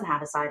doesn't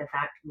have a side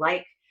effect,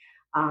 like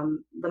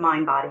the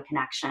mind-body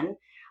connection,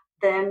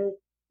 then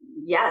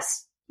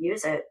yes,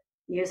 use it.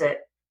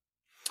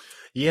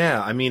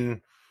 Yeah. I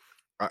mean,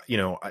 you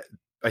know,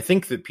 I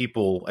think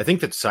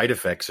that side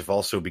effects have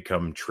also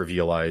become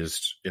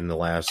trivialized in the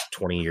last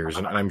 20 years.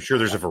 And I'm sure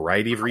there's a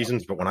variety of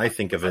reasons, but when I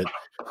think of it,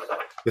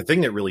 the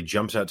thing that really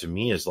jumps out to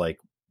me is, like,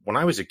 when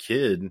I was a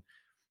kid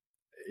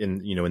in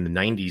the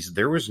 90s,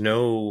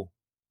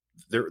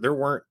 there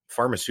weren't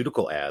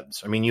pharmaceutical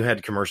ads. I mean, you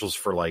had commercials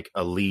for, like,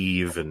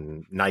 Aleve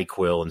and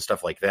NyQuil and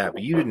stuff like that,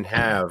 but you didn't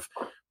have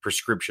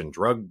prescription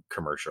drug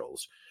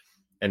commercials.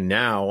 And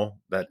now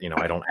that, you know,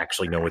 I don't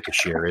actually know what the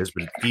share is,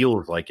 but it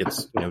feels like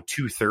it's, you know,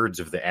 2/3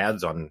 of the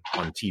ads on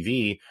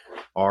TV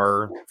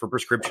are for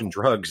prescription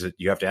drugs that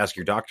you have to ask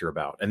your doctor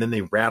about. And then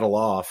they rattle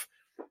off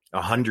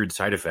 100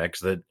 side effects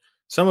that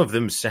some of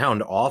them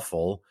sound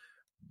awful,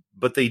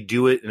 but they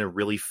do it in a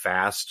really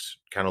fast,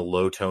 kind of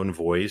low tone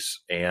voice.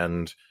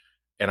 And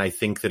I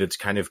think that it's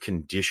kind of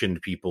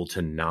conditioned people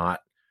to not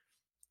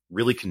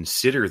really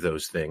consider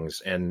those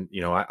things. And,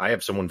 you know, I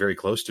have someone very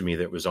close to me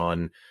that was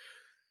on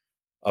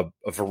a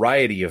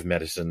variety of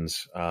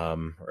medicines,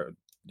 or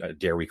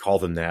dare we call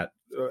them that,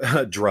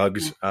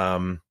 drugs,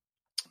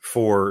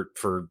 for,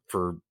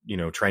 you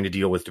know, trying to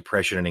deal with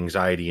depression and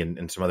anxiety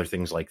and some other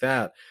things like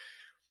that.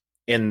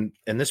 And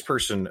this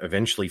person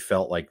eventually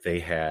felt like they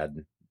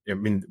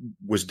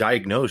was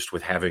diagnosed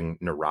with having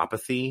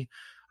neuropathy,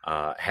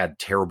 had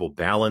terrible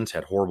balance,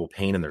 had horrible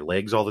pain in their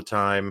legs all the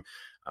time,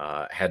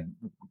 had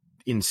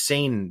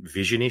insane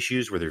vision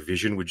issues where their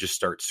vision would just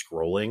start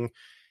scrolling.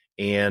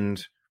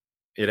 And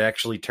it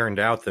actually turned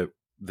out that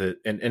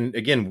and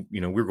again,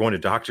 you know, we were going to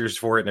doctors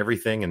for it and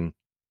everything. And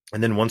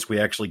then once we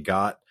actually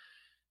got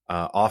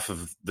off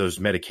of those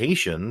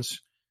medications,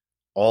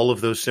 all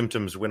of those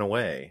symptoms went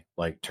away.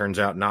 Like, turns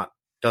out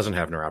doesn't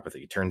have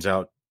neuropathy, turns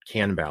out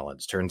can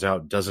balance, turns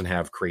out doesn't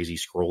have crazy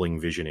scrolling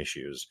vision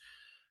issues.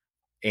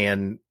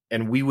 And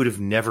we would have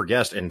never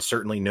guessed, and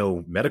certainly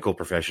no medical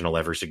professional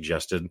ever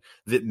suggested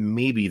that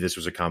maybe this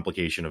was a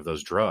complication of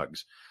those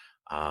drugs.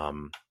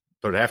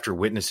 But after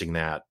witnessing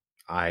that,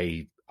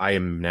 I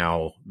am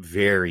now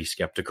very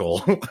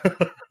skeptical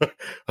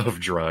of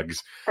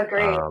drugs.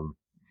 Agreed.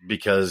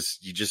 Because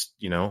you just,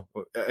 you know,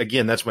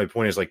 again, that's my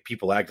point, is, like,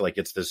 people act like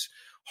it's this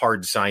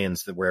hard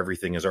science where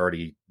everything is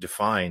already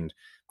defined,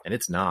 and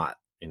it's not.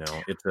 You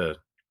know, it's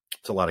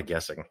a lot of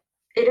guessing.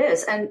 It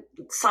is. And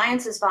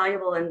science is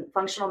valuable, and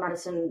functional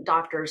medicine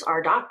doctors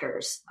are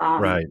doctors.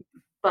 Right.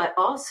 But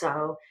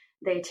also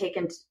they take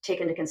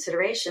into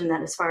consideration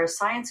that as far as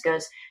science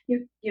goes,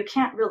 you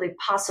can't really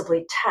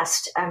possibly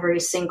test every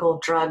single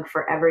drug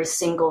for every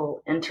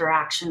single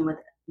interaction with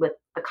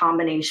a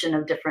combination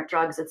of different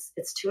drugs.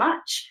 It's too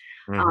much.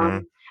 Mm-hmm.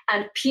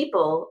 And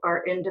people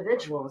are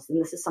individuals,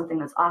 and this is something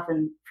that's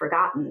often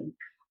forgotten.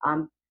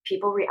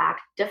 People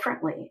react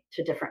differently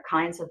to different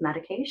kinds of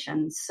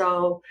medications.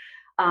 So,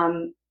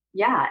 and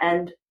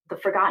the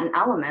forgotten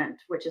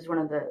element, which is one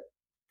of the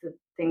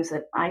things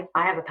that I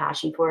have a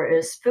passion for,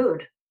 is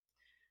food.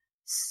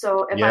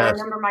 So if I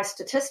remember my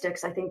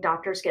statistics, I think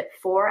doctors get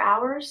 4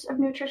 hours of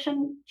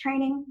nutrition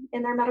training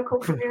in their medical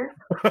career,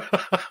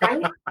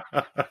 right?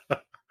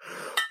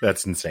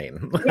 That's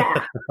insane.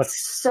 Yeah.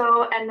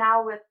 So, and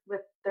now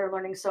with they're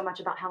learning so much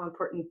about how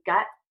important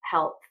gut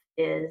health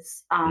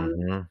is,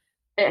 and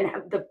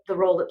the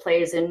role it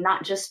plays in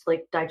not just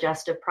like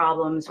digestive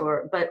problems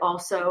but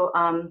also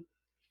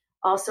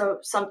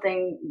some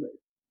things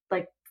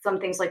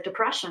like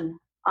depression,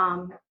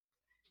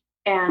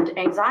 and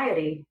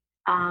anxiety,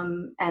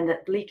 and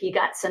that leaky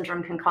gut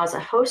syndrome can cause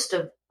a host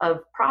of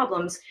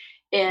problems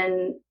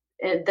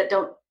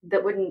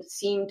that wouldn't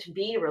seem to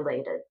be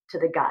related to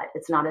the gut.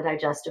 It's not a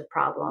digestive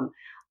problem.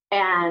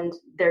 And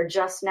they're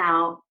just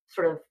now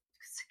sort of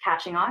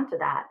catching on to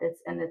that.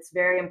 It's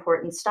very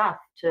important stuff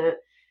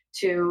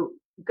to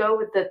go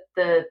with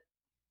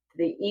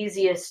the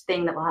easiest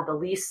thing that will have the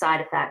least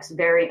side effects,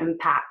 very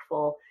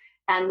impactful,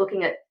 and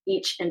looking at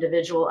each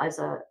individual as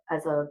a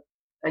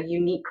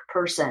unique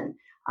person,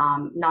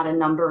 not a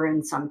number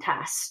in some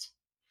test.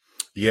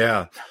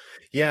 Yeah.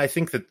 Yeah. I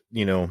think that,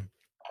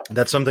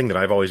 that's something that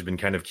I've always been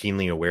kind of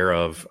keenly aware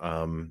of.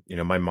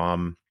 My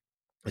mom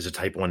is a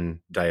type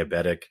 1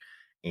 diabetic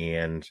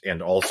and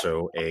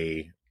also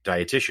a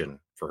dietitian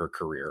for her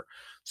career.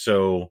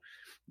 So,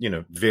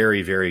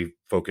 very, very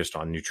focused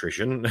on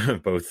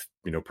nutrition, both,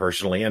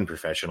 personally and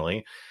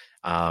professionally.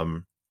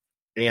 And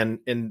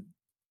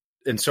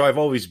so I've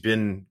always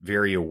been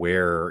very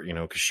aware,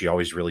 because she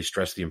always really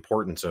stressed the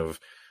importance of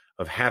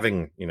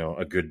having,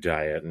 a good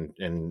diet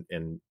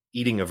and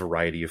eating a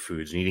variety of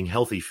foods and eating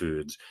healthy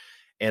foods.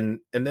 And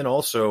then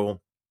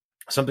also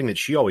something that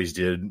she always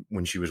did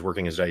when she was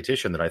working as a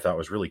dietitian that I thought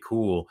was really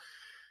cool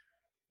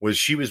was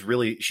she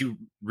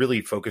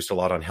really focused a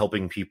lot on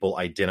helping people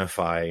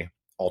identify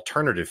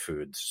alternative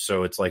foods.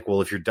 So it's like,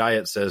 well, if your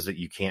diet says that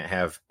you can't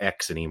have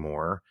X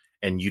anymore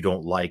and you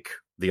don't like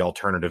the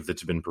alternative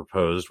that's been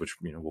proposed, which,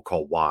 we'll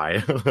call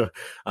Y,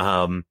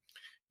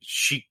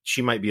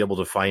 she might be able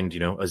to find,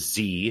 a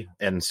Z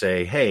and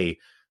say, hey,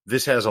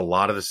 this has a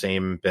lot of the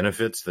same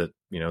benefits that,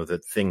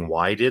 that thing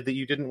Y did that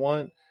you didn't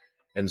want.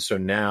 And so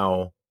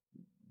now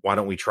why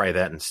don't we try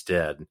that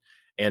instead?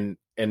 And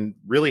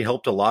really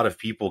helped a lot of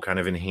people kind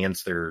of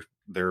enhance their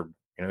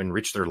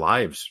enrich their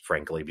lives,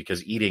 frankly,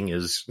 because eating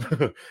is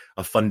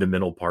a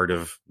fundamental part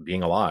of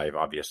being alive,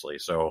 obviously.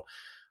 So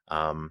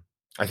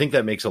I think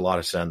that makes a lot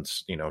of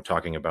sense,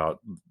 talking about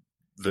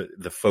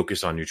the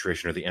focus on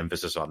nutrition or the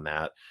emphasis on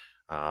that,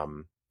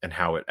 and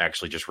how it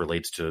actually just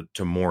relates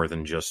to more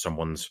than just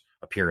someone's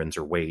appearance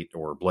or weight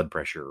or blood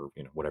pressure, or,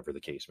 whatever the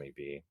case may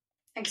be.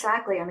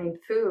 Exactly. I mean,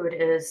 food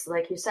is,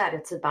 like you said,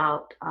 it's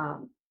about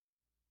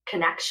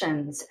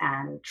connections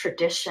and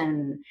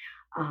tradition,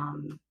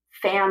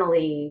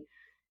 family,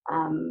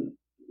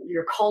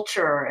 your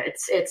culture.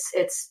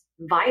 It's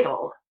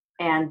vital,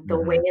 and the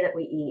way that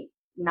we eat,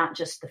 not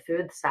just the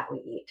foods that we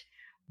eat,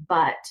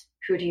 but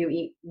who do you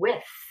eat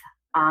with?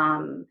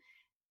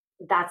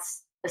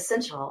 That's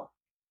essential.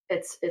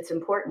 It's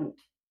important.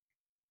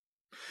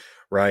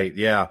 Right.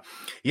 Yeah.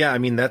 Yeah. I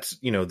mean, that's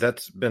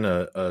been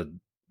a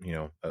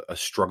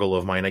struggle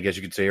of mine, I guess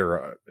you could say,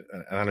 or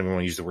I don't even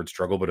want to use the word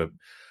struggle, but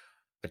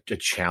a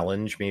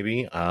challenge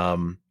maybe,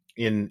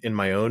 in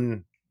my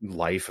own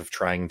life of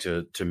trying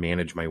to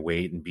manage my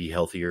weight and be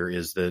healthier,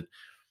 is that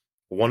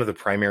one of the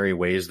primary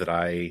ways that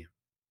I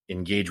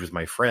engage with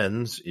my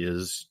friends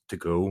is to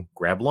go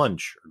grab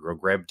lunch or go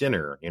grab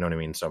dinner, you know what I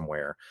mean,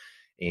 somewhere.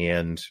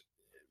 And,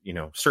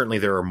 certainly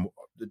there are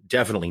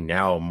definitely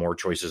now more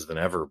choices than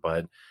ever,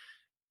 but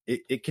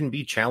it can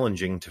be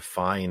challenging to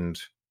find,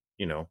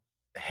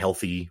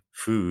 healthy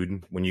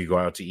food when you go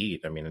out to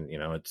eat. I mean,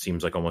 it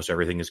seems like almost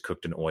everything is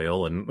cooked in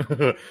oil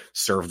and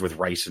served with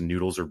rice and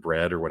noodles or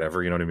bread or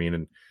whatever, you know what I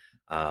mean?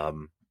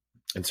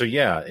 And so,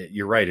 yeah,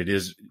 you're right. It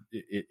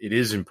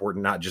is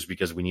important, not just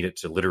because we need it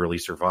to literally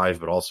survive,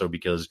 but also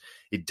because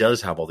it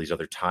does have all these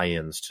other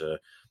tie-ins to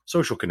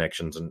social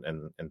connections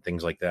and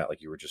things like that,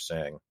 like you were just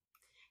saying.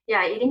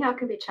 Yeah, eating out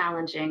can be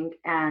challenging,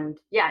 and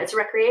yeah, it's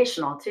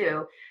recreational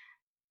too.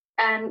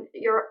 And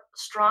you're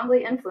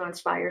strongly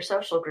influenced by your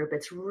social group.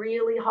 It's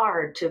really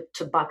hard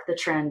to buck the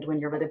trend when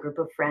you're with a group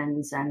of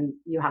friends and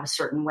you have a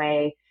certain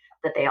way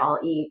that they all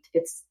eat.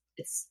 It's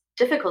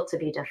difficult to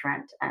be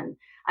different. And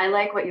I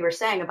like what you were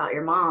saying about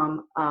your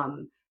mom,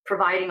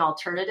 providing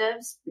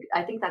alternatives.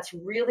 I think that's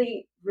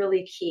really,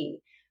 really key,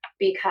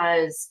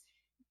 because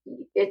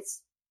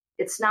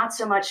it's not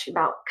so much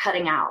about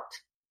cutting out,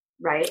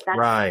 right? That's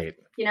Right.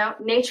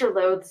 Nature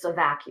loathes a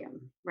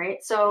vacuum, right?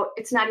 So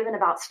it's not even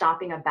about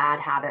stopping a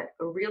bad habit.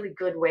 A really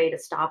good way to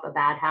stop a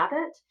bad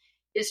habit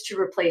is to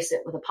replace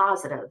it with a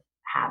positive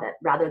habit,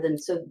 rather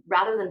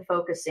than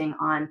focusing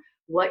on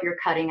what you're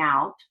cutting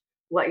out,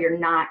 what you're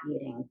not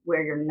eating,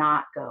 where you're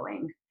not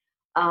going.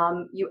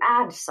 You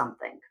add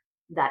something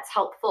that's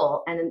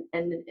helpful, and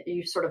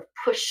you sort of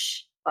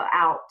push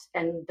out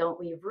and don't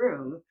leave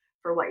room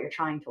for what you're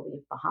trying to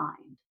leave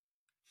behind.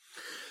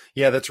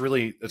 Yeah, that's a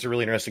really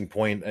interesting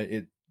point.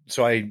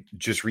 So I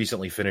just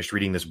recently finished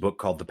reading this book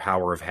called The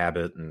Power of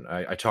Habit, and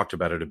I talked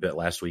about it a bit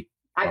last week.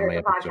 I heard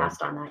the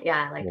podcast on that.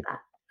 Yeah, I like that.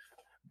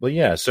 Well,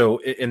 yeah.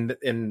 So in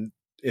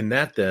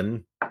that,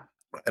 then,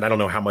 and I don't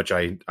know how much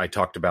I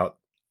talked about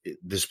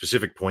this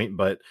specific point,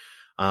 but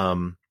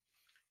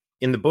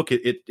in the book,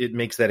 it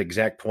makes that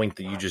exact point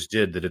that you just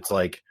did, that it's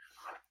like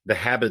the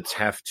habits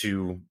have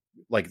to,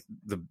 like,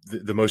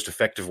 the most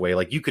effective way.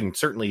 Like, you can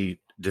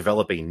certainly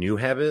develop a new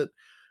habit,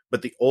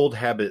 but the old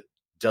habit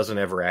doesn't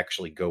ever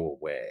actually go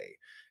away.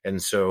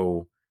 And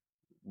so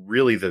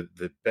really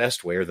the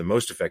best way, or the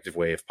most effective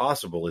way, if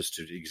possible, is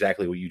to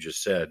exactly what you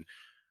just said: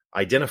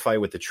 identify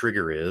what the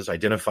trigger is,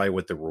 identify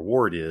what the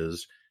reward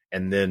is,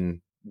 and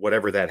then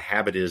whatever that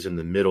habit is in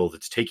the middle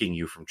that's taking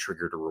you from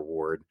trigger to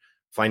reward,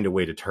 find a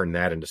way to turn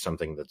that into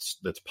something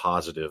that's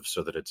positive,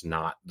 so that it's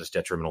not this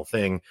detrimental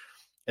thing.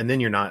 And then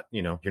you're not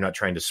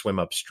trying to swim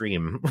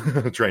upstream,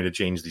 trying to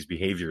change these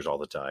behaviors all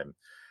the time.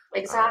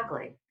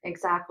 Exactly.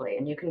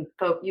 And you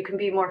can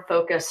be more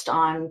focused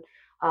on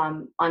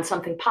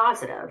something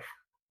positive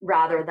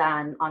rather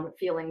than on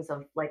feelings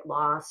of like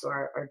loss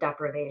or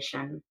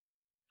deprivation.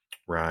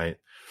 Right.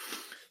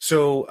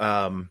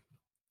 So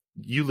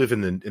you live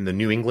in the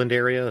New England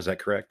area, is that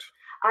correct?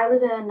 I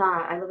live in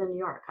New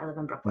York. I live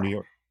in Brooklyn. New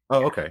York. Oh,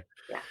 yeah. Okay.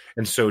 Yeah.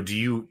 And so do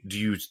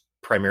you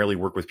primarily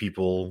work with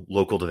people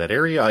local to that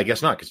area? I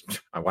guess not, because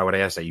why would I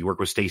ask that? You work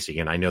with Stacy,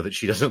 and I know that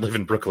she doesn't live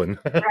in Brooklyn.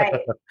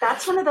 Right.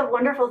 That's one of the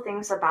wonderful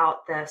things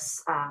about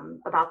this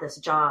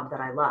job that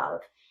I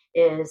love,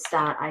 is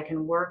that I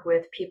can work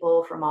with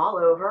people from all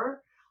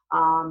over.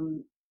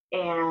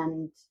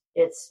 And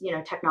it's,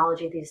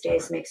 technology these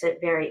days makes it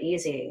very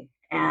easy.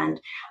 And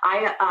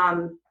I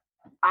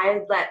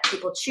let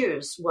people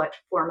choose what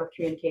form of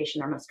communication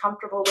they're most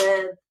comfortable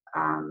with.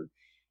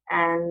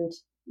 And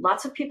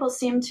lots of people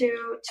seem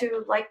to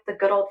like the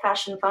good old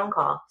fashioned phone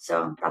call.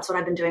 So that's what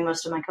I've been doing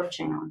most of my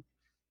coaching on.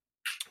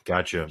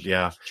 Gotcha.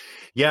 Yeah.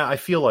 Yeah. I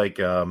feel like,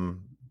 certainly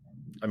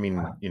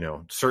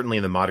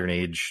in the modern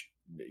age,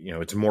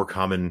 it's more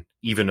common,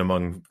 even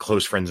among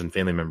close friends and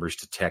family members,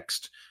 to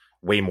text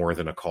way more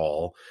than a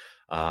call.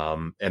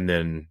 And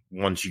then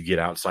once you get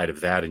outside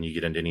of that and you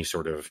get into any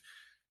sort of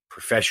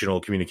professional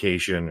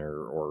communication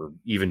or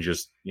even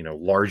just,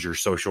 larger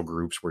social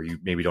groups where you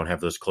maybe don't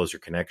have those closer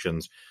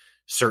connections,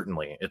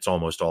 certainly it's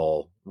almost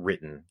all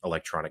written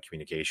electronic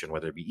communication,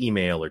 whether it be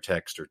email or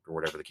text or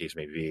whatever the case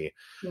may be.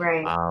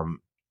 Right.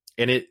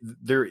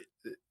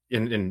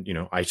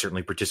 I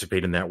certainly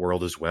participate in that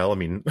world as well. I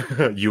mean,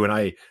 you and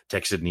I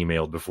texted and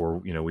emailed before,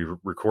 we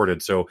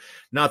recorded. So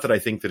not that I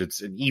think that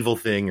it's an evil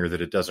thing or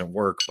that it doesn't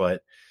work,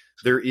 but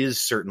there is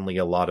certainly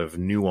a lot of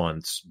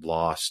nuance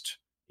lost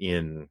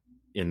in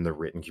the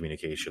written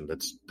communication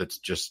that's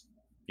just,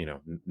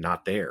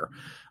 not there.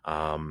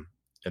 And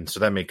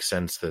so that makes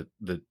sense that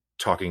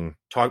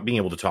being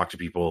able to talk to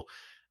people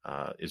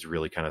is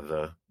really kind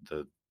of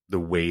the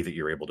way that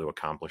you're able to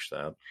accomplish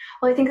that.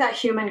 Well, I think that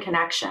human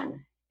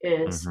connection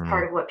is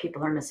part of what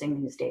people are missing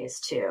these days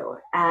too.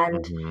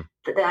 And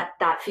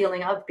that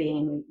feeling of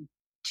being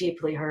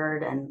deeply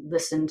heard and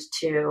listened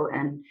to,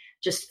 and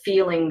just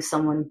feeling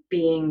someone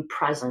being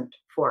present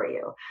for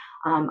you.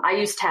 I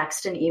use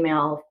text and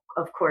email,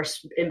 of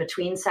course, in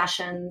between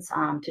sessions,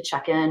 to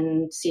check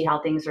in, see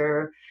how things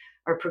are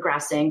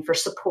progressing, for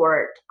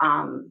support.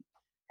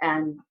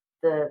 And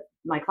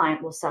my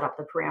client will set up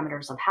the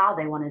parameters of how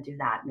they want to do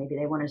that. Maybe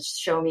they want to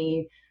show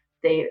me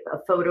a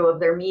photo of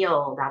their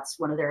meal. That's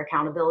one of their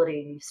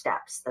accountability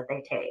steps that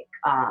they take.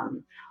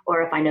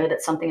 Or if I know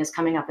that something is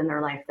coming up in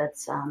their life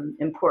that's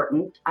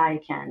important, I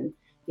can,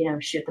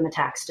 shoot them a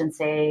text and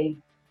say,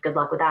 good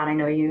luck with that. I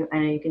know you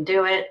can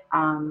do it.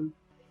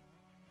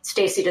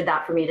 Stacy did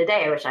that for me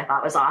today, which I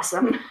thought was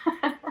awesome.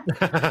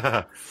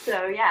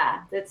 So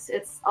yeah,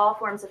 it's all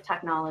forms of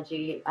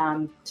technology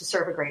to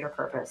serve a greater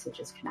purpose, which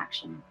is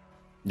connection.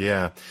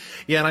 Yeah.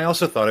 And I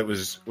also thought it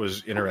was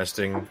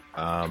interesting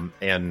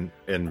and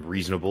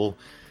reasonable,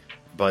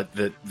 but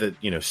that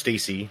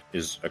Stacy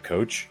is a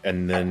coach,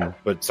 and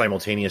but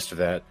simultaneous to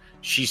that,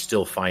 she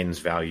still finds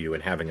value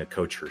in having a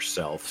coach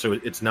herself. So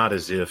it's not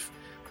as if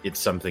it's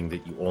something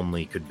that you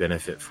only could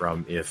benefit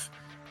from if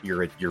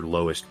you're at your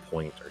lowest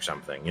point or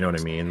something. You know what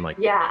I mean?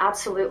 Yeah,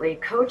 absolutely.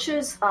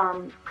 Coaches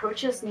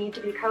need to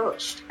be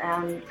coached,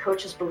 and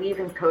coaches believe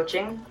in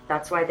coaching.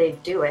 That's why they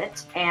do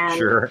it. And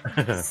sure.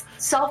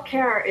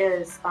 Self-care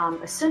is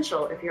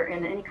essential if you're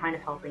in any kind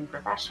of helping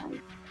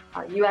profession.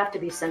 You have to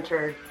be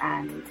centered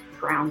and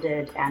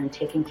grounded and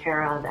taken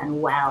care of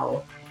and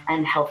well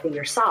and healthy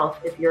yourself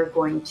if you're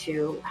going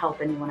to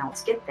help anyone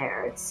else get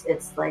there. It's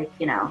like,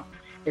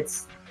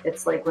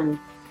 it's like when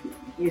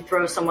you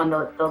throw someone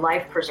the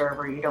life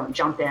preserver, you don't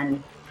jump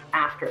in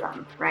after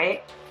them,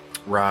 right?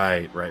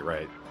 Right.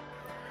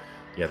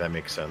 Yeah, that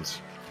makes sense.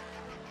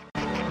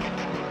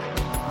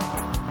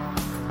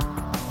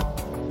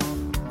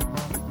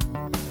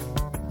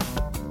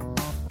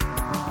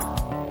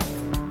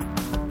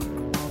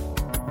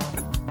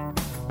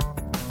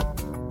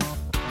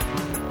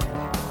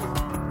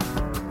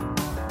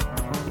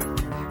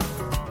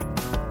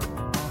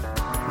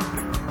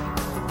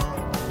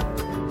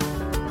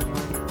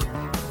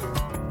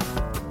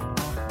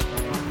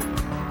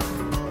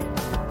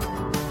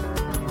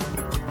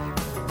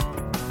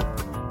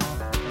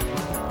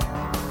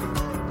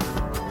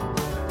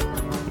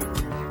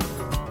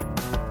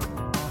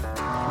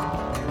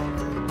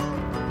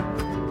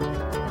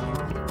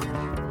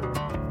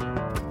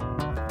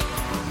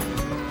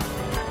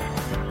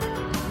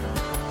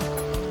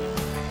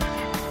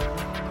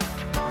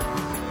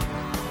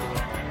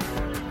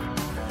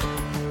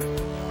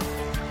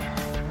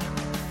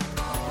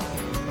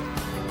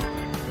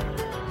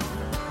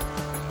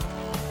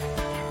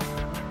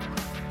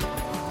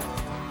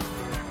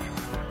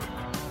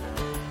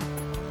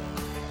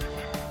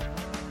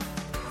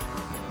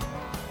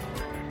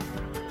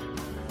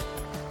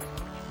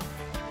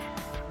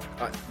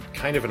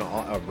 kind of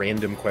a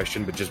random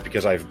question, but just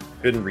because I've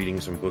been reading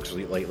some books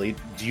lately,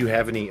 are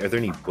there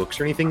any books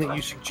or anything that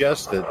you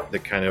suggest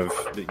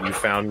that you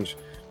found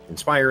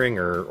inspiring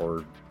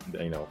or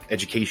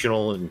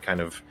educational and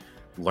kind of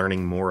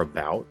learning more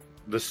about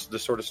this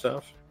sort of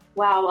stuff?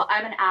 Wow. Well,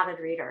 I'm an avid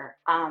reader.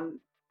 And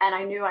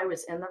I knew I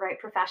was in the right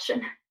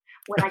profession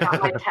when I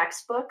got my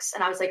textbooks,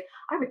 and I was like,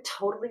 I would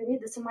totally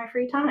read this in my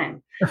free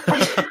time.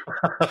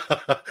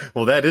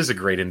 Well, that is a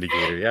great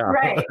indicator. Yeah.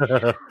 Right.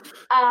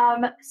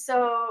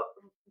 So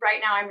right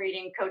now I'm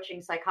reading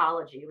Coaching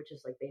Psychology, which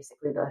is like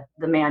basically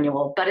the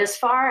manual. But as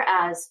far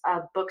as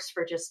books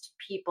for just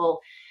people,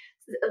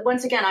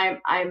 once again,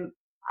 I'm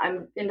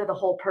into the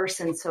whole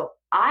person. So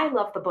I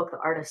love the book, The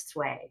Artist's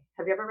Way.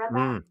 Have you ever read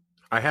that?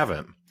 I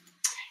haven't.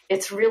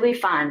 It's really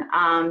fun.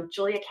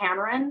 Julia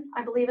Cameron,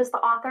 I believe, is the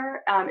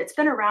author. It's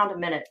been around a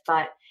minute,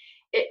 but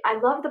I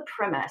love the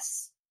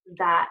premise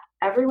that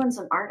everyone's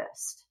an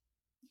artist,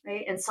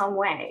 right? In some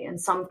way, in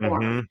some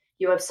form. Mm-hmm.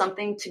 You have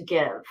something to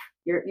give.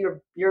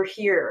 You're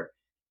here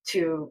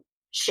to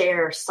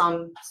share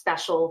some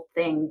special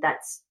thing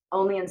that's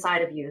only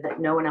inside of you that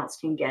no one else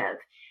can give.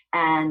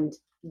 And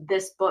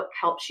this book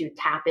helps you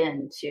tap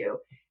into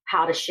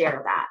how to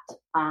share that.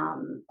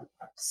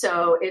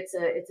 So it's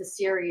a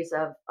series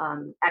of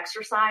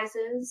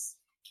exercises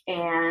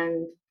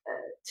and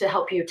to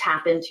help you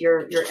tap into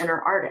your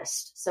inner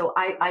artist. So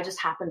I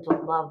just happen to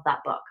love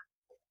that book.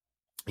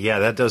 Yeah,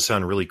 that does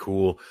sound really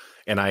cool.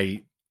 And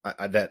I'm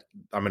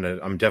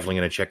definitely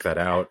gonna check that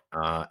out.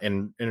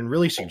 And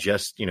really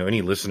suggest,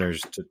 any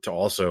listeners to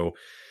also,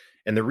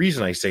 and the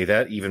reason I say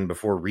that even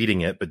before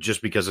reading it, but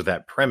just because of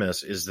that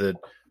premise, is that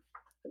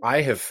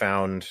I have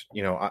found,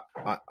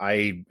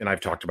 and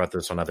I've talked about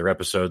this on other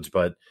episodes,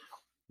 but,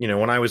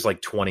 when I was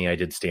like 20, I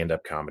did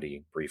stand-up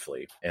comedy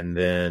briefly, and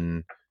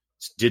then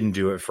didn't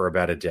do it for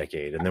about a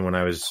decade. And then when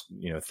I was,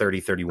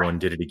 30, 31,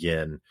 did it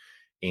again.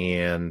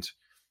 And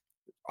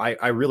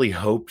I really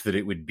hoped that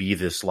it would be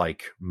this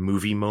like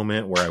movie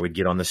moment where I would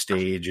get on the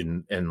stage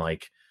and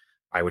like,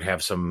 I would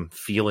have some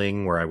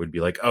feeling where I would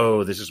be like,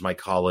 oh, this is my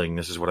calling.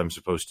 This is what I'm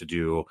supposed to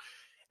do.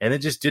 And it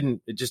just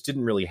didn't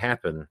really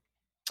happen.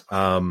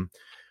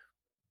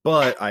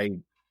 But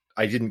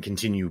I didn't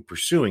continue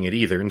pursuing it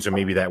either. And so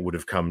maybe that would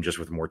have come just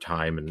with more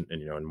time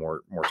and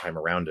more time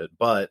around it.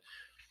 But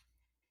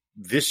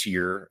this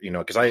year,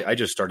 because I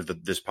just started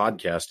this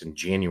podcast in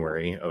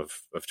January of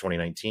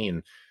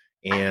 2019,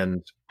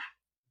 and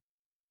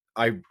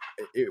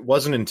it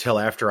wasn't until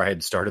after I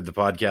had started the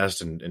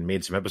podcast and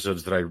made some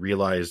episodes that I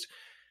realized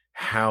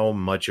how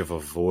much of a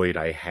void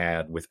I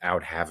had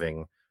without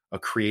having a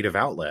creative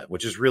outlet,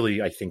 which is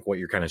really, I think, what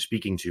you're kind of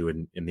speaking to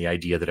in the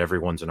idea that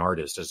everyone's an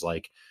artist, is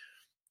like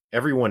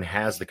everyone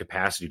has the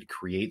capacity to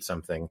create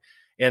something.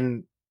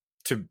 And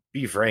to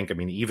be frank, I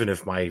mean, even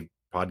if my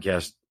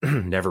podcast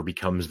never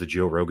becomes the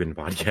Joe Rogan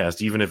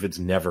podcast, even if it's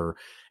never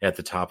at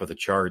the top of the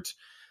charts,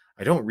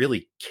 I don't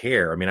really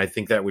care. I mean, I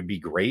think that would be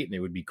great, and it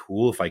would be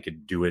cool if I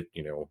could do it,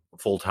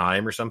 full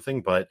time or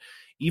something. But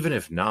even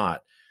if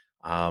not,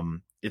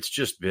 it's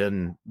just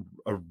been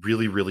a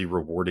really, really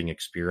rewarding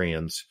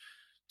experience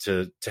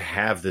to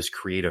have this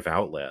creative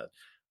outlet.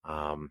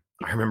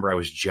 I remember I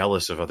was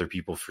jealous of other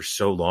people for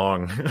so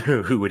long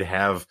who would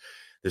have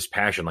this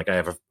passion. Like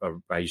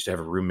I used to have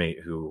a roommate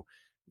who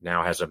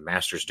now has a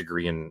master's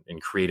degree in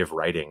creative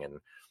writing. And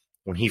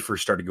when he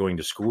first started going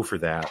to school for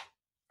that,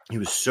 he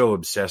was so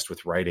obsessed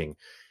with writing.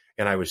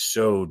 And I was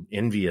so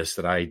envious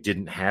that I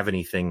didn't have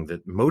anything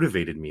that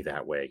motivated me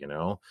that way,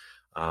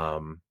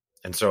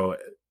 And so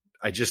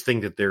I just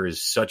think that there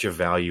is such a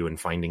value in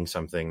finding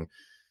something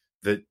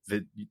that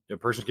a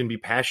person can be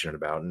passionate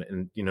about.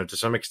 And to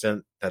some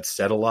extent that's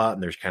said a lot,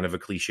 and there's kind of a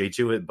cliche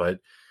to it, but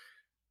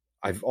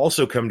I've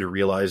also come to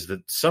realize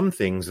that some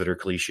things that are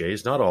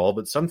cliches, not all,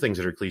 but some things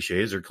that are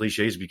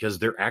cliches because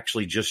they're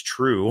actually just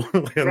true.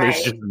 And right.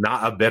 There's just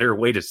not a better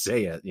way to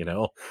say it.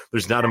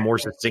 There's not a more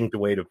succinct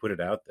way to put it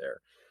out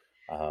there.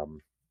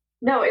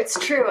 No, it's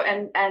true.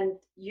 And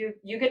you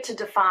get to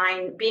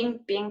define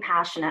being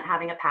passionate.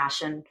 Having a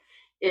passion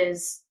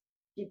is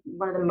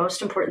one of the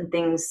most important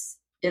things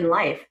in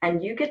life,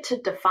 and you get to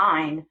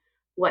define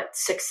what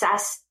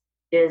success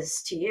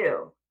is to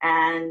you,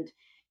 and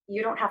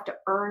you don't have to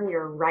earn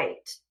your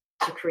right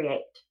to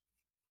create.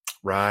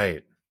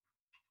 Right.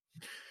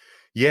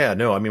 Yeah,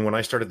 no, I mean, when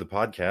I started the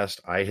podcast,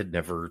 I had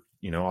never,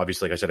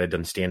 obviously, like I said, I'd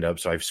done stand up,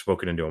 so I've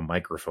spoken into a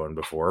microphone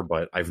before,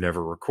 but I've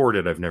never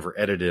recorded, I've never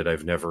edited,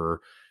 I've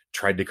never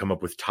tried to come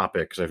up with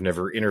topics, I've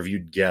never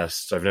interviewed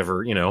guests, I've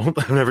never,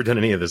 I've never done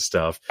any of this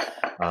stuff,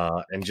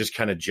 and just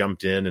kind of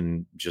jumped in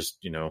and just,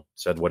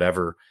 said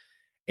whatever.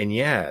 And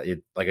yeah,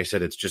 like I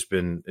said, it's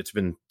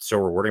been so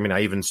rewarding. I mean,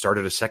 I even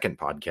started a second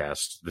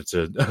podcast that's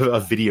a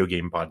video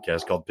game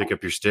podcast called Pick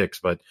Up Your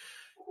Sticks. But,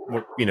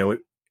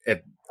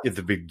 at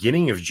the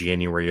beginning of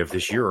January of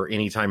this year, or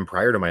any time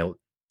prior to my,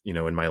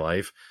 in my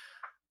life,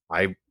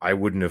 I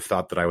wouldn't have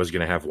thought that I was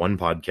going to have one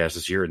podcast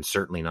this year, and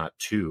certainly not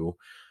two.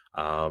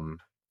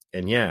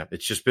 And yeah,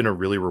 it's just been a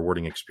really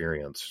rewarding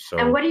experience. So,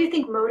 and what do you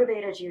think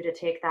motivated you to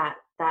take that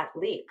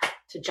leap,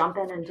 to jump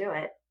in and do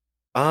it?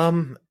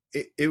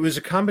 it was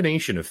a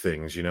combination of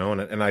things,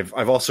 and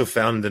I've also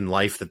found in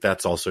life that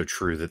that's also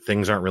true, that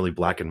things aren't really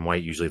black and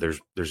white. Usually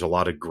there's a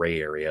lot of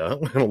gray area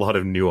and a lot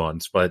of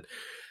nuance, but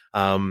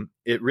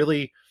it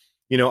really,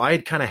 I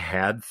had kind of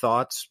had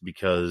thoughts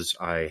because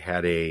I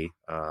had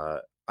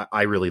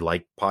I really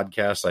like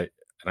podcasts.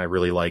 I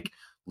really like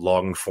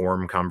long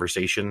form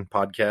conversation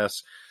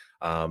podcasts.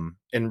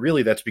 And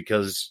really that's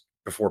because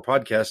before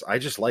podcasts, I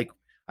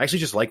actually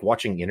just like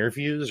watching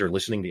interviews or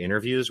listening to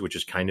interviews, which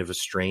is kind of a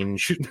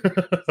strange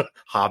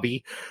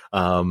hobby.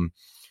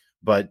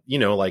 But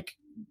like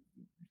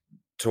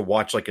to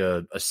watch like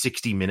a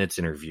 60 minutes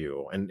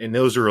interview, and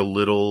those are a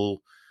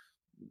little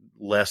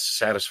less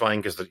satisfying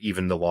because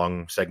even the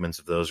long segments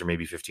of those are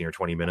maybe 15 or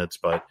 20 minutes.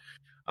 But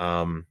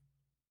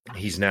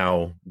he's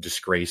now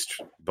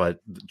disgraced, but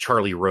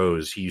Charlie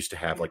Rose, he used to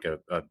have like a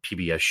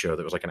PBS show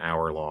that was like an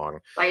hour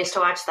long. I used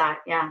to watch that.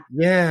 Yeah.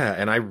 Yeah.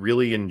 And I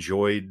really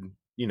enjoyed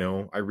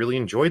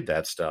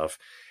that stuff.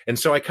 And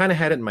so I kind of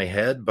had it in my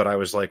head, but I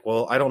was like,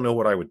 well, I don't know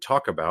what I would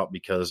talk about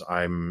because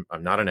I'm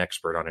not an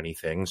expert on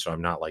anything. So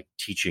I'm not like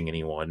teaching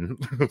anyone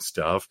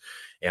stuff,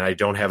 and I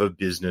don't have a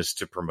business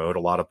to promote.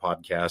 A lot of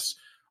podcasts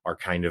are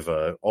kind of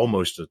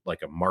almost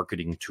like a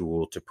marketing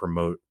tool to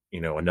promote,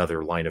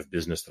 another line of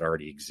business that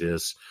already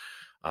exists.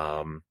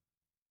 And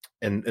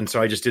so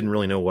I just didn't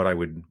really know what I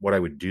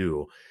would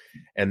do.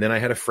 And then I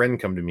had a friend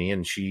come to me,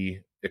 and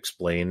she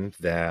explained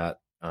that,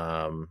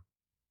 that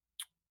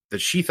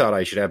she thought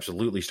I should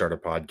absolutely start a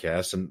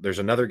podcast. And there's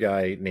another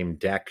guy named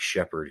Dax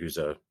Shepard, who's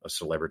a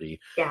celebrity.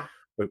 Yeah.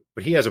 But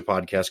he has a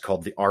podcast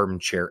called The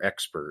Armchair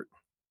Expert,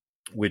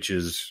 which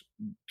is,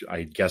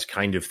 I guess,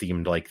 kind of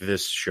themed like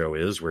this show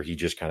is, where he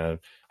just kind of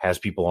has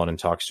people on and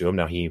talks to them.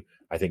 Now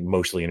I think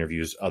mostly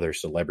interviews other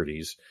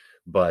celebrities,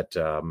 but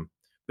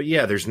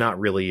yeah, there's not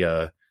really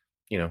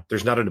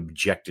there's not an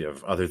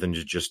objective other than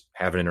to just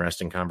have an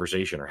interesting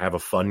conversation or have a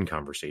fun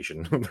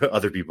conversation.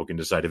 Other people can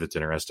decide if it's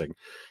interesting.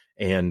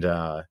 And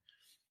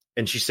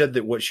she said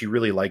that what she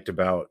really liked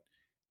about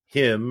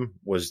him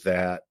was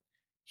that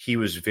he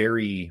was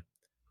he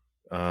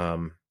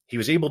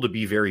was able to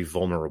be very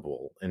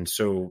vulnerable. And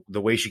so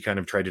the way she kind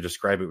of tried to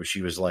describe it was,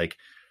 she was like,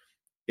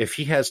 if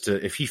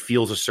he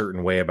feels a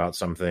certain way about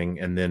something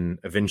and then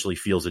eventually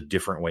feels a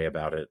different way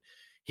about it,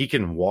 he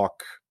can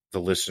walk the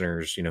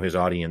listeners, his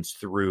audience,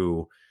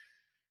 through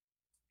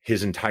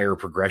his entire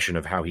progression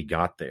of how he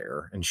got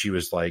there. And she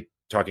was like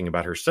talking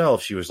about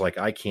herself. She was like,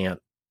 I can't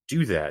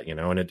do that,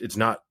 and it's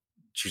not,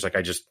 she's like,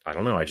 I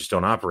don't know. I just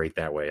don't operate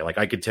that way. Like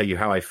I could tell you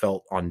how I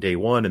felt on day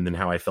one and then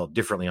how I felt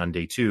differently on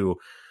day two,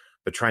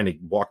 but trying to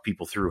walk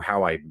people through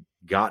how I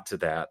got to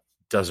that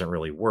doesn't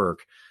really work.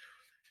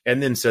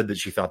 And then said that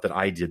she thought that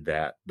I did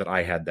that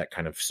I had that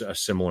kind of a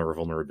similar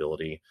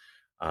vulnerability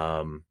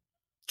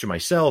to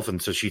myself.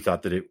 And so she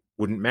thought that it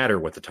wouldn't matter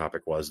what the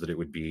topic was, that it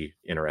would be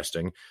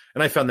interesting.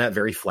 And I found that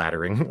very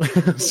flattering.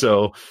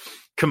 So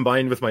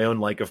combined with my own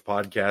like of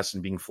podcasts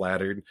and being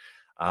flattered,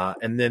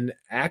 and then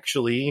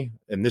actually,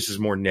 and this is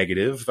more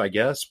negative, I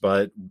guess,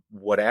 but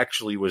what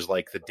actually was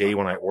like the day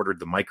when I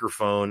ordered the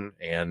microphone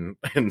and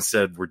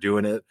said, we're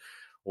doing it,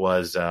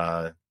 was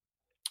I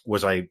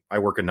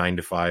work a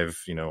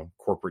 9-to-5,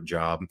 corporate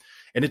job,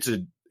 and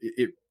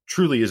it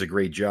truly is a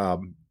great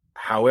job.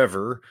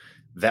 However,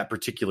 that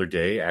particular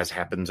day, as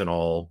happens in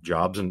all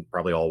jobs and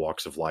probably all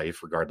walks of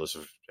life, regardless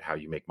of how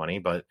you make money,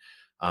 but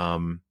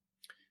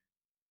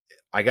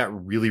I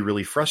got really,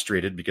 really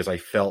frustrated because I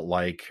felt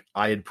like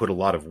I had put a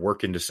lot of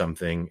work into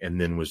something and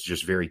then was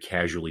just very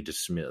casually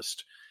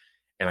dismissed.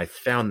 And I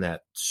found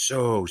that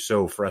so,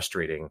 so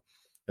frustrating.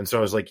 And so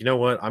I was like, you know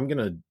what? I'm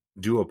going to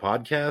do a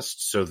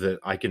podcast so that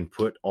I can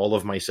put all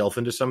of myself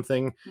into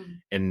something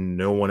and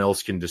no one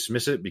else can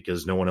dismiss it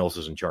because no one else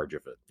is in charge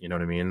of it. You know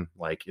what I mean?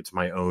 Like it's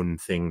my own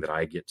thing that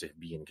I get to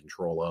be in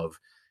control of.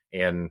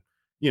 And,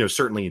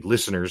 certainly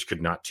listeners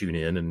could not tune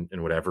in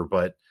and whatever,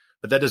 but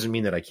that doesn't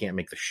mean that I can't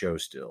make the show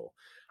still.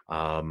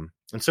 And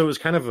so it was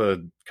kind of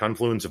a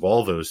confluence of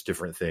all those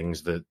different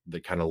things that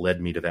kind of led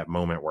me to that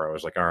moment where I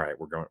was like, all right,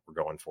 we're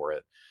going for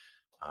it.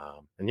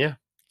 And yeah.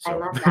 So. I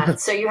love that.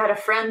 So you had a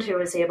friend who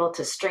was able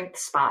to strength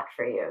spot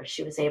for you.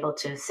 She was able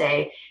to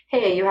say,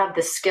 hey, you have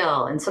the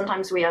skill. And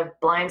sometimes we have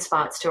blind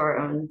spots to our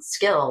own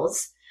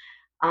skills.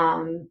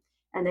 And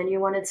then you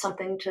wanted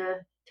something to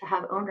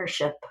have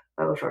ownership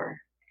over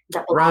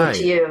that belonged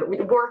to you,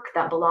 work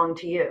that belonged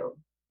to you.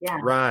 Yeah.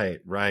 Right.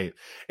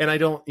 And I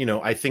don't,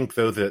 I think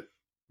though that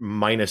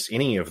minus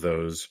any of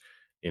those,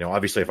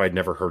 obviously if I'd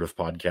never heard of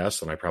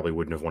podcasts, then I probably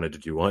wouldn't have wanted to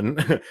do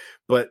one.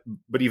 but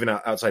even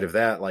outside of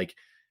that, like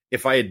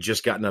if I had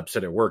just gotten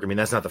upset at work, I mean,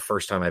 that's not the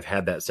first time I've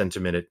had that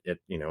sentiment at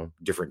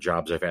different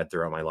jobs I've had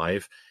throughout my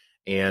life.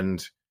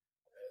 And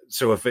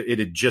so if it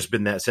had just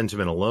been that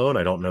sentiment alone,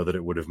 I don't know that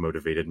it would have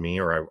motivated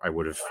me or I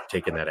would have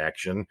taken that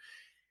action.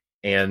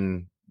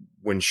 And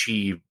when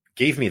she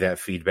gave me that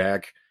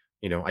feedback,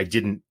 I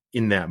didn't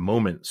in that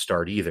moment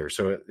start either.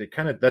 So it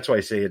kind of, that's why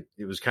I say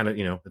it was kind of,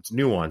 it's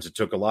nuance. It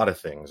took a lot of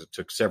things. It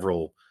took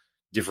several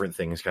different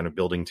things kind of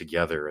building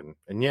together and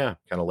yeah,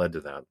 kind of led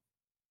to that.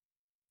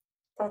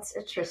 That's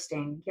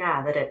interesting.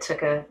 Yeah, that it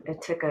took a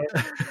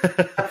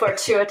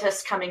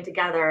fortuitous coming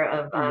together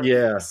of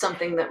Yeah.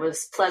 something that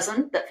was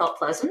pleasant, that felt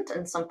pleasant,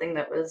 and something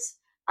that was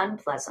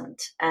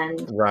unpleasant.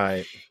 And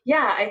Right.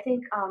 yeah, I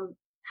think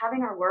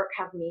having our work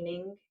have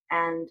meaning,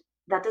 and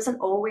that doesn't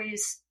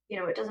always,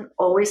 it doesn't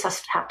always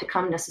have to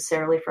come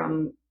necessarily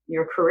from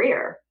your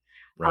career.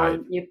 Right.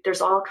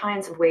 There's all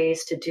kinds of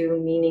ways to do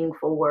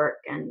meaningful work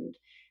and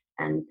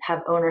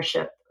have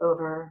ownership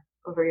over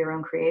your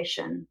own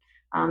creation.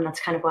 That's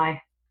kind of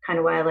why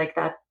I like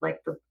that, like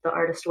the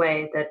artist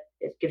way, that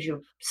it gives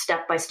you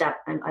step by step.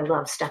 And I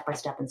love step by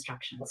step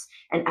instructions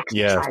and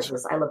Yes.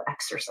 exercises. I love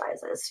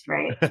exercises.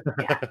 Right.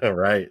 Yeah.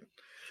 Right.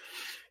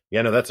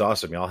 Yeah, no, that's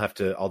awesome.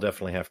 I'll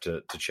definitely have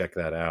to check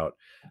that out.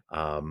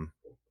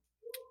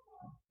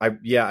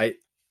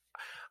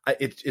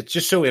 It's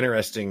just so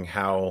interesting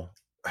how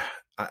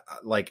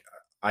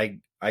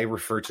I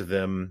refer to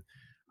them.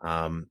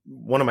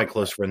 One of my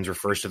close friends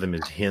refers to them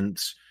as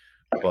hints,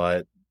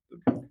 but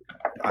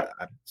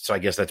so I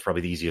guess that's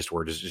probably the easiest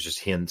word is just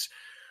hints.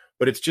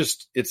 But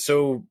it's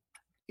so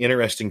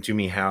interesting to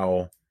me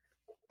how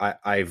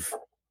I've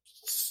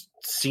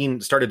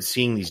started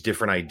seeing these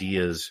different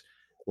ideas,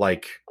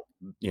 like,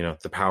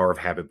 the Power of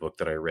Habit book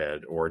that I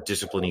read, or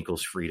Discipline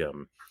Equals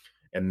Freedom.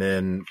 And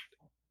then,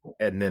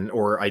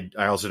 or I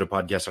also did a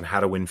podcast on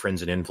how to win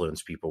friends and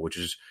influence people, which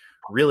is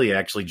really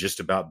actually just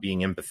about being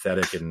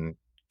empathetic and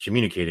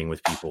communicating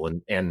with people.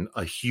 And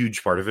a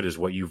huge part of it is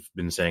what you've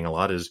been saying a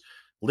lot, is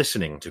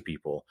listening to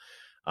people.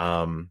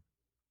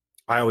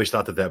 I always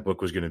thought that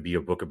book was going to be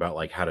a book about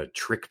like how to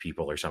trick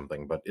people or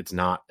something, but it's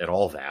not at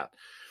all that.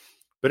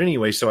 But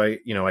anyway, so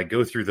I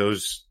go through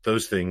those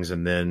things,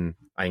 and then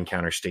I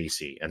encounter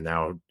Stacy, and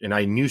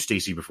I knew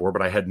Stacy before,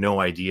 but I had no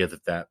idea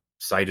that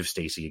side of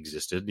Stacy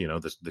existed,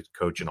 the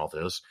coach and all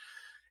this,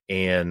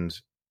 and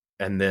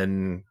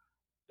then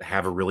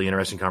have a really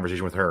interesting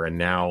conversation with her. And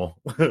now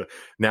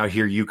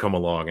here you come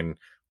along, and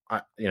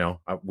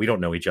we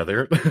don't know each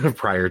other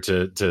prior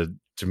to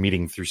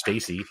meeting through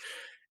Stacy.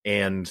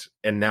 And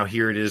now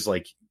here it is,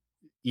 like,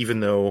 even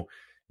though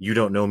you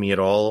don't know me at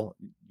all,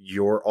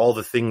 all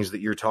the things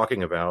that you're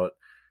talking about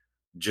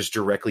just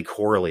directly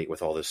correlate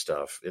with all this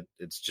stuff.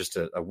 It's just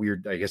a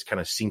weird, I guess, kind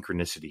of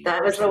synchronicity.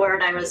 That was the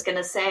word I was going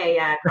to say.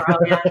 Yeah, Carl,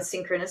 yeah,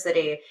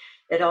 synchronicity.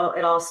 It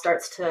all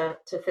starts to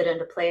fit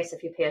into place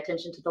if you pay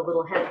attention to the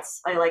little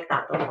hints. I like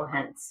that, the little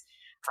hints.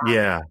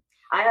 Yeah.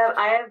 I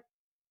have,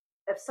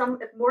 if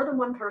more than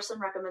one person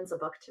recommends a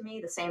book to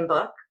me, the same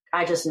book,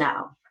 I just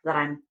know that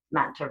I'm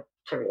meant to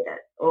read it.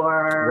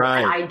 Or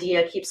an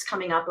idea keeps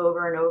coming up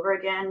over and over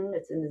again.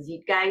 It's in the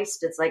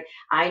Zeitgeist. It's like,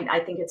 I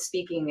think it's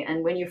speaking.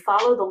 And when you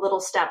follow the little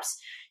steps,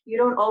 you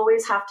don't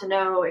always have to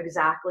know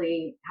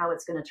exactly how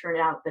it's going to turn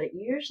out, but it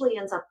usually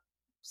ends up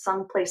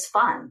someplace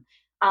fun.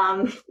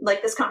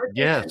 Like this conversation,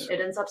 yes.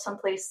 It ends up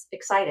someplace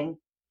exciting.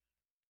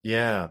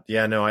 Yeah.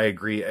 No, I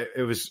agree.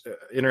 It was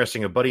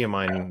interesting. A buddy of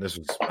mine, this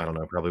was, I don't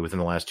know, probably within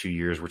the last 2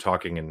 years, we're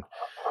talking, and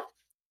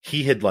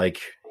he had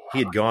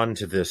gone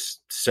to this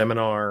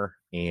seminar,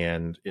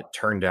 and it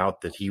turned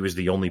out that he was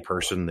the only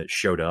person that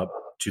showed up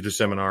to the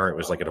seminar. It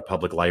was like at a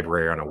public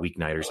library on a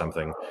weeknight or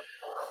something.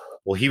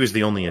 Well, he was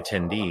the only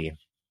attendee.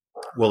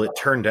 Well, it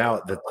turned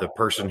out that the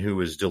person who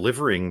was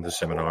delivering the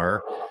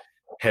seminar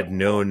had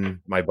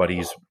known my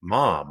buddy's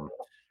mom.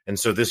 And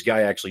so this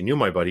guy actually knew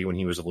my buddy when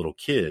he was a little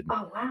kid.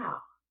 Oh, wow.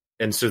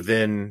 And so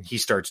then he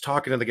starts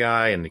talking to the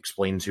guy and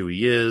explains who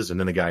he is. And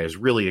then the guy is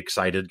really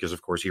excited because,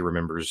 of course, he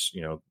remembers,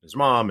 his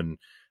mom, and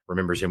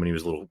remembers him when he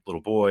was a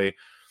little boy.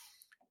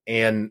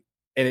 And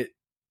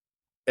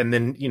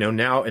then,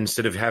 now,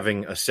 instead of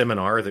having a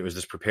seminar that was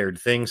this prepared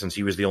thing, since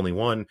he was the only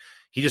one,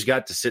 he just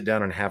got to sit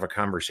down and have a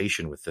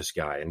conversation with this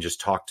guy and just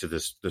talk to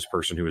this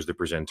person who was the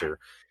presenter.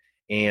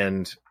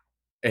 And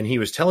he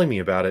was telling me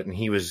about it, and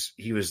he was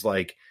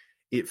like,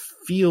 it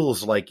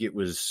feels like it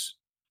was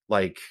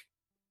like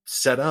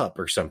set up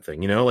or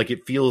something, like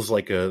it feels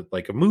like a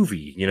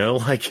movie,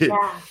 like it,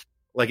 yeah.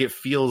 Like it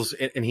feels.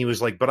 And he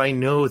was like, but I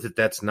know that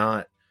that's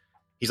not.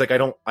 He's like, I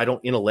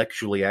don't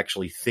intellectually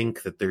actually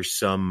think that there's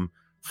some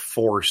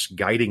force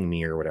guiding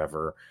me or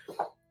whatever.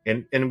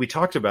 And we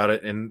talked about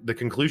it, and the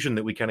conclusion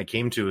that we kind of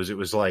came to is, it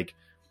was like,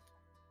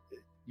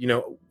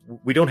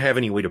 we don't have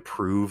any way to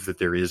prove that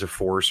there is a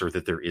force or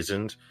that there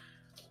isn't.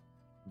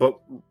 But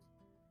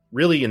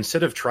really,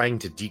 instead of trying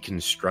to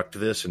deconstruct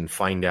this and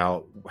find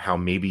out how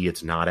maybe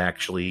it's not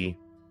actually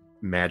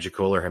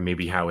magical, or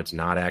how it's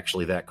not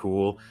actually that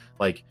cool,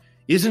 like,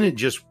 isn't it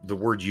just the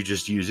word you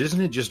just used?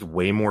 Isn't it just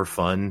way more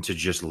fun to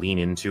just lean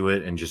into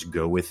it and just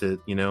go with it?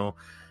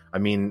 I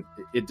mean,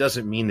 it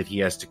doesn't mean that he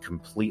has to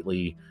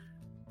completely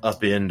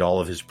upend all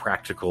of his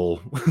practical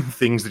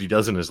things that he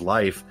does in his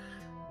life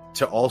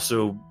to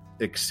also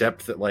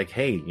accept that, like,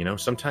 hey,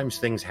 sometimes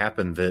things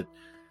happen that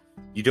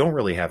you don't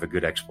really have a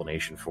good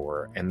explanation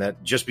for. And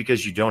that just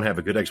because you don't have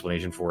a good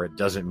explanation for it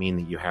doesn't mean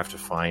that you have to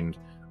find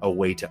a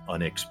way to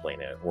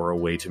unexplain it or a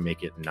way to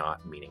make it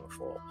not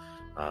meaningful.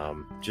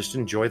 just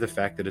enjoy the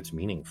fact that it's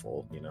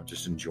meaningful.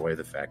 Just enjoy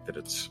the fact that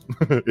it's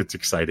it's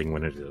exciting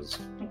when it is.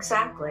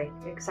 Exactly.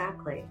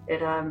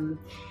 It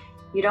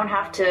you don't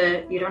have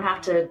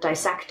to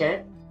dissect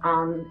it.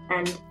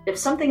 And if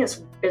something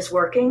is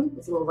working,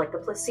 it's a little like the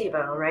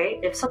placebo, right?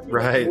 If something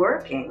is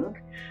working,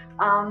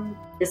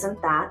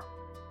 isn't that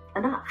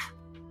enough?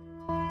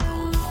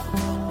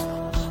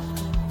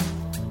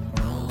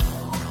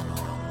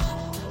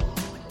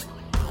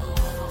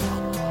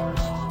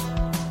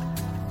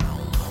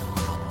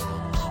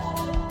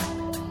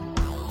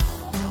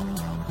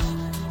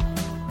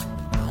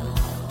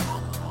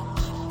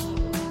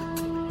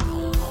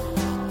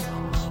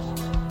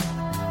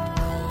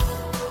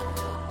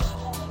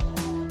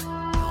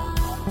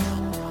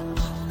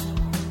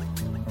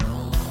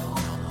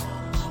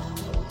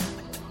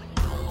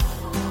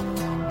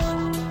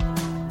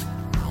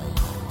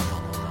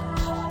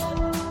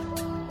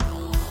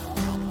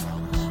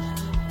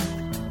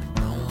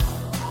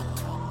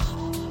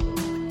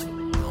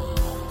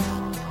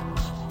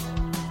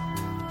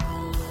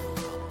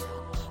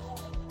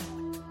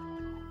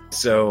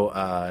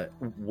 So,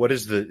 what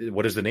is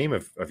the name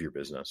of your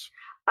business?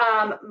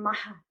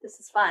 This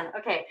is fun.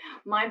 Okay,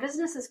 my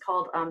business is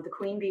called The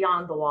Queen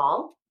Beyond the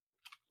Wall.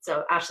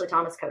 So Ashley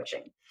Thomas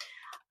Coaching,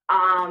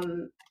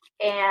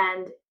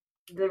 and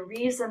the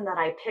reason that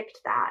I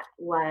picked that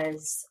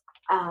was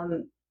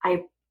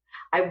I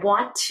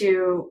want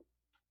to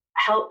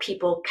help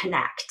people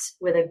connect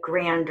with a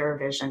grander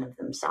vision of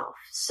themselves.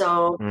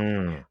 So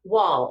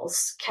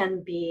walls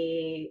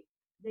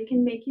they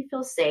can make you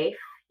feel safe.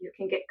 You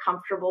can get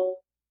comfortable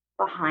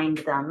behind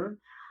them.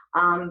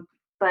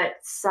 But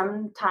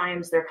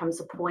sometimes there comes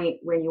a point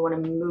when you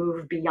want to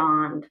move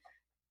beyond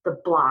the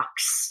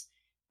blocks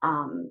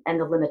and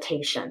the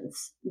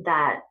limitations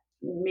that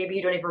maybe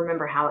you don't even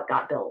remember how it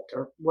got built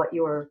or what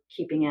you were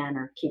keeping in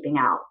or keeping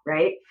out,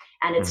 right?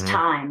 And it's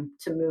time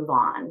to move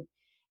on.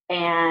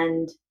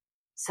 And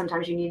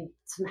sometimes you need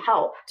some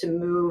help to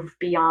move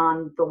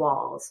beyond the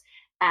walls.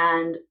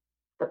 And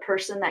the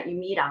person that you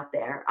meet out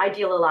there, I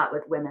deal a lot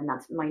with women.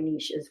 That's my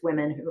niche, is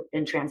women who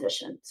in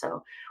transition.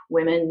 So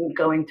women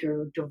going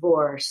through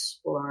divorce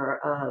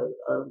or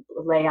a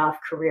layoff,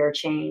 career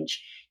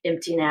change,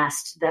 empty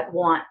nest, that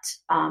want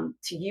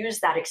to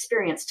use that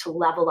experience to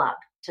level up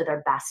to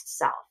their best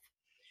self.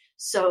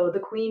 So the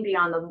Queen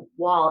Beyond the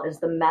Wall is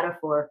the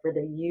metaphor for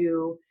the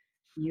you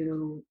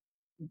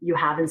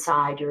have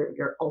inside,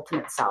 your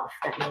ultimate self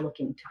that you're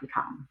looking to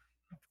become.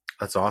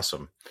 That's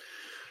awesome.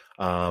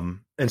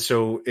 And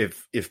so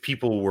if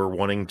people were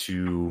wanting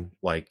to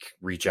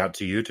reach out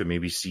to you to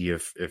maybe see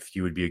if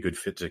you would be a good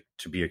fit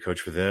to be a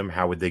coach for them,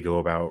 how would they go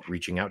about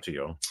reaching out to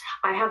you?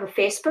 I have a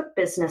Facebook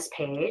business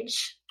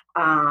page,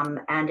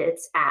 and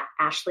it's at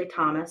Ashley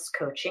Thomas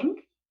Coaching,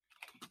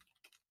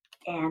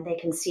 and they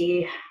can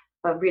read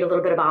a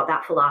little bit about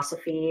that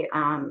philosophy.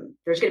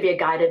 There's going to be a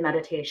guided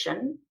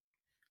meditation,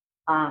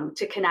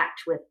 to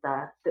connect with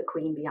the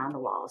Queen Beyond the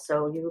Wall.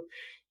 So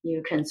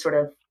you can sort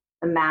of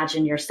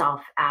imagine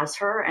yourself as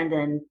her and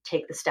then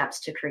take the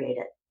steps to create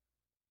it.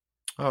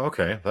 Oh,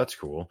 okay. That's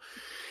cool.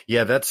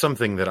 Yeah, that's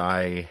something that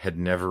I had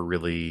never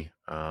really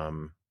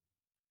done,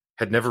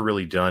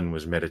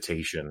 was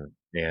meditation,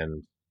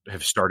 and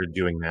have started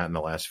doing that in the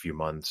last few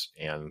months.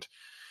 And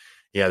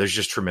yeah, there's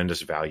just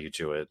tremendous value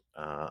to it.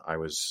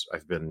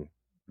 I've been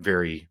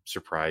very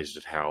surprised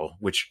at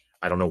which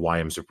I don't know why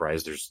I'm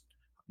surprised. There's,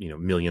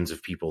 millions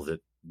of people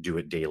that do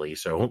it daily.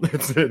 So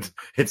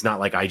it's not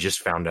like I just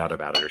found out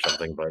about it or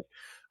something, but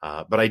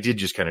I did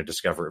just kind of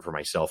discover it for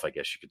myself, I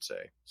guess you could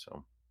say.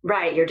 So.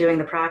 Right. You're doing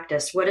the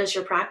practice. What is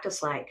your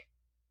practice like?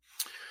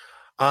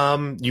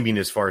 You mean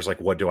as far as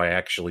what do I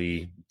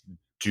actually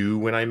do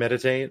when I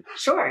meditate?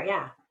 Sure.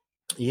 Yeah.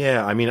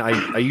 Yeah. I mean,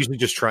 I usually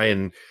just try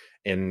and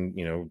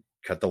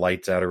cut the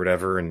lights out or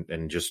whatever,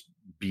 and just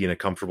be in a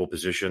comfortable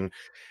position.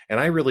 And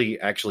I really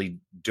actually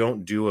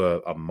don't do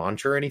a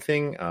mantra or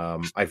anything.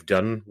 I've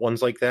done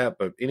ones like that,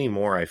 but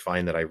anymore I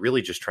find that I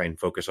really just try and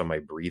focus on my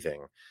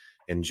breathing,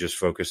 and just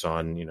focus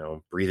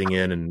on, breathing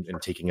in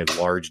and taking a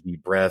large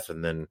deep breath,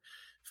 and then,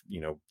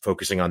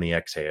 focusing on the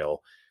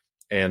exhale.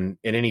 And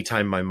any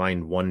time my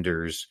mind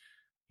wanders,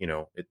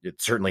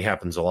 it certainly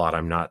happens a lot.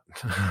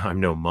 I'm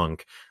no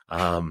monk.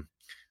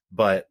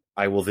 But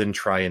I will then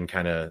try and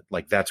kind of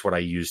that's what I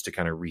use to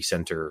kind of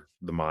recenter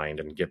the mind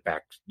and get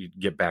back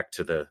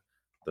to the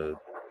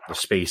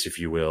space, if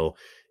you will,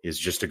 is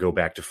just to go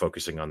back to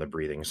focusing on the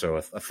breathing. So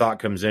a thought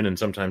comes in, and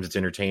sometimes it's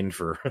entertained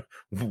for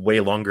way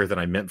longer than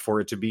I meant for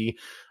it to be.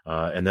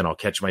 And then I'll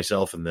catch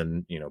myself, and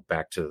then,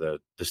 back to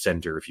the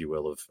center, if you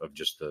will, of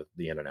just the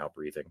in and out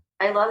breathing.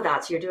 I love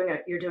that. So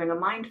you're doing a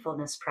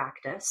mindfulness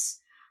practice.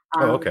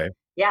 Oh, okay.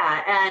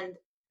 Yeah.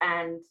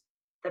 And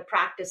the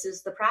practice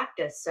is the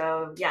practice.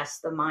 So yes,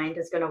 the mind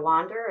is going to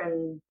wander,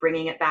 and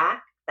bringing it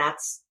back,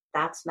 that's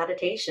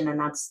meditation. And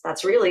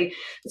that's really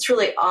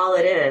all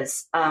it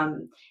is.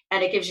 And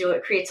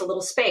it creates a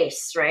little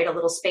space, right? A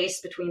little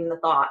space between the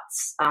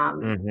thoughts.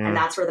 And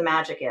that's where the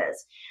magic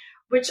is,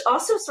 which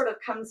also sort of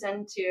comes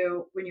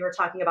into when you were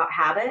talking about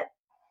habit.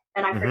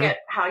 and I forget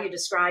how you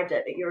described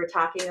it, but you were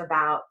talking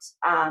about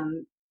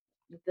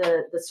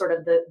the sort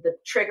of the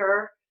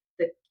trigger,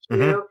 the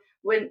cue.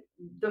 When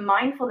the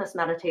mindfulness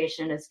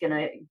meditation is going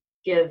to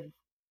give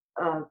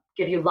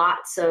you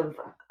lots of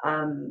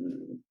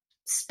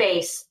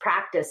space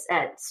practice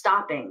at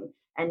stopping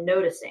and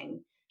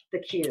noticing the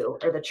cue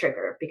or the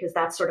trigger, because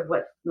that's sort of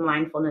what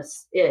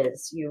mindfulness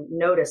is. You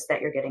notice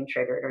that you're getting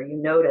triggered, or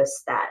you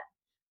notice that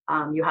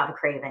you have a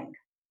craving.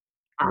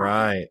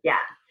 Right. Yeah.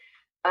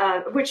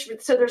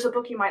 So there's a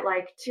book you might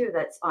like too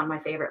that's on my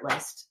favorite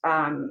list,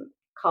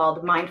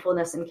 called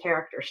Mindfulness and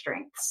Character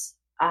Strengths.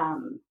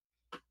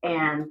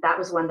 And that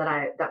was one that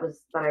I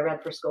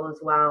read for school as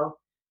well.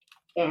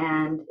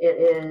 And it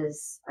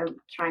is, I'm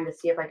trying to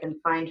see if I can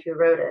find who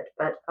wrote it,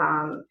 but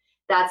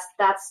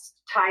that's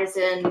ties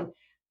in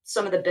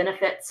some of the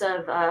benefits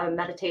of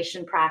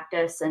meditation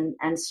practice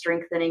and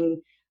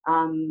strengthening,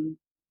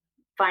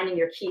 finding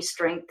your key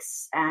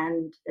strengths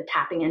and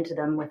tapping into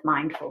them with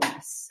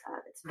mindfulness.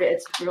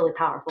 It's a really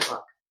powerful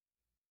book.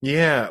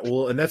 Yeah,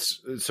 well, and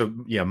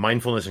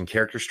mindfulness and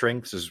character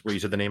strengths is what you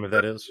said the name of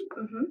that is?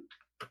 Mm-hmm.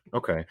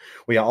 Okay.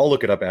 Well, yeah, I'll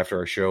look it up after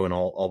our show, and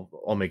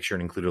I'll make sure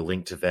and include a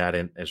link to that,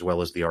 and as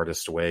well as The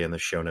Artist's Way in the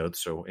show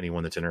notes, so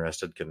anyone that's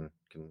interested can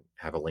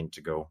have a link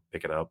to go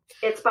pick it up.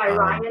 It's by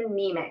Ryan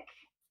Niemiec.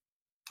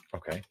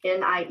 Okay.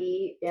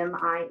 Niemiec.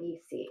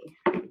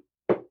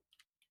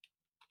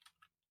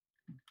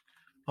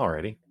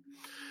 Alrighty.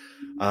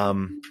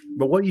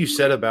 But what you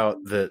said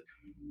about the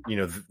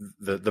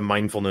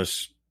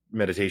mindfulness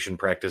meditation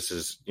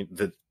practices,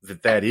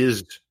 that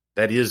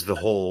is the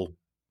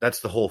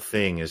whole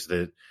thing, is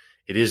that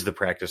it is the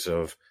practice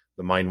of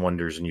the mind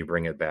wanders and you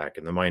bring it back,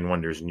 and the mind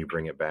wanders and you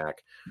bring it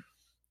back.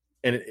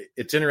 And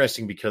it's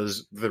interesting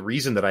because the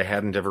reason that I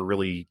hadn't ever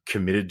really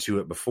committed to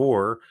it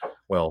before,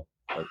 well,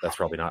 that's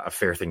probably not a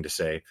fair thing to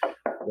say.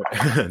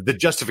 The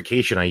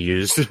justification I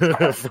used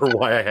for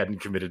why I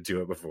hadn't committed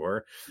to it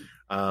before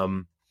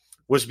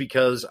was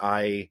because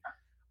I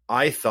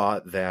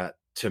thought that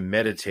to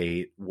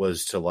meditate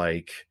was to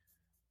like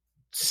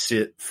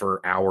sit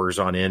for hours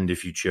on end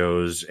if you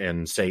chose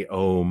and say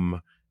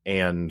Om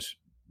and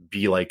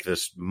be like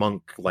this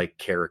monk-like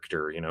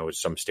character,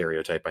 some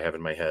stereotype I have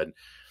in my head.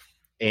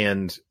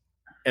 And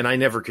I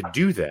never could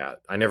do that.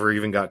 I never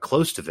even got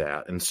close to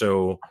that. And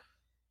so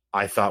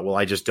I thought, well,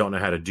 I just don't know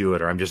how to do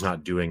it, or I'm just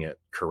not doing it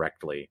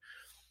correctly.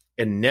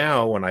 And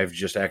now when I've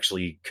just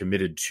actually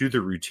committed to the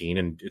routine,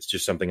 and it's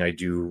just something I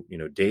do,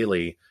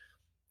 daily,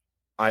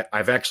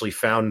 I've actually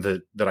found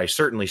that I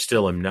certainly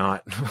still am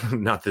not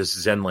this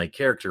Zen-like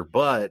character,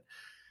 but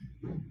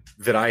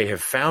that I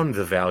have found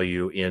the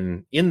value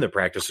in the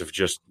practice of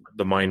just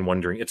the mind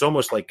wandering. It's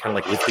almost like kind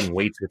of like lifting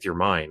weights with your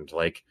mind.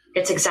 Like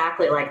it's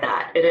exactly like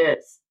that. It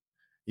is.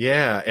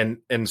 Yeah.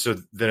 And so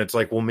then it's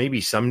like, well, maybe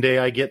someday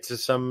I get to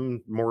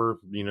some more,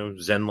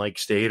 Zen-like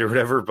state or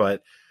whatever,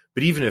 but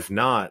even if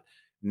not,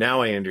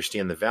 now I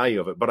understand the value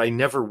of it, but I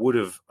never would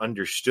have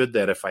understood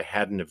that if I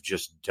hadn't have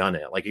just done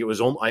it. Like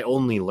I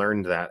only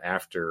learned that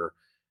after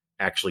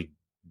actually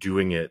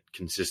doing it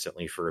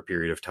consistently for a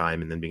period of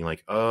time and then being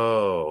like,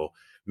 oh,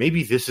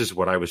 maybe this is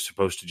what I was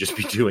supposed to just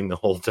be doing the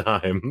whole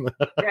time.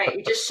 Right.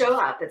 You just show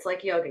up. It's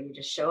like yoga. You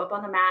just show up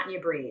on the mat and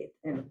you breathe,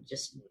 and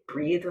just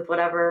breathe with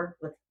whatever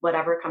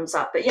comes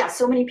up. But yeah,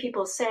 so many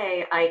people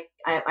say,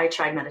 I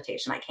tried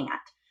meditation. I can't.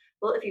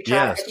 Well, if you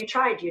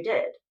tried, you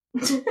did.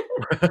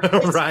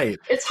 Right.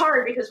 It's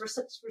hard because we're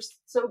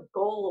so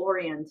goal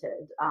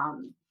oriented.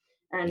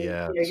 And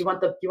you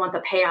want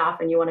the payoff,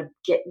 and you want to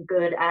get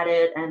good at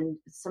it. And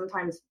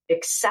sometimes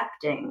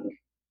accepting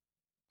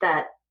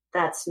that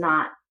that's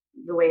not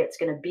the way it's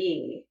going to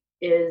be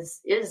is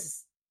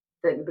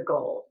the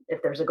goal,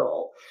 if there's a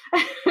goal.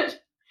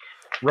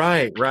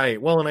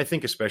 Right. Well, and I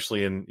think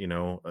especially in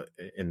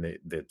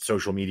the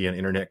social media and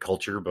internet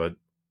culture, but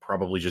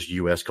probably just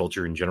US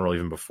culture in general,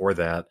 even before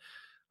that,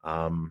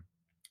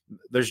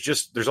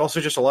 there's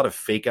also just a lot of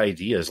fake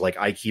ideas. Like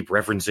I keep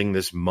referencing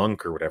this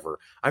monk or whatever.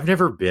 I've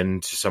never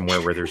been to somewhere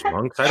where there's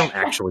monks. I don't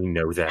actually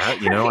know that,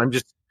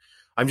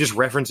 I'm just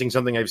referencing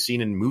something I've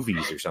seen in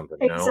movies or something.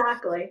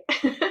 Exactly.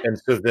 And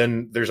so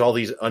then there's all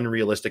these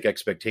unrealistic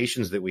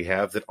expectations that we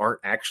have that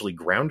aren't actually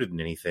grounded in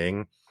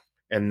anything.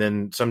 And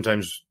then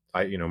sometimes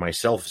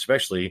myself,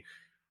 especially,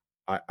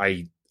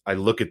 I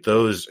look at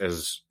those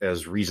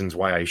as reasons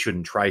why I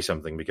shouldn't try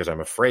something, because I'm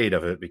afraid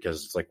of it,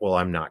 because it's like, well,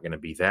 I'm not going to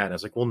be that. And I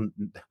was like, well,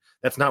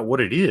 that's not what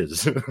it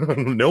is.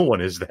 No one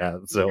is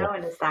that. So no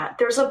one is that.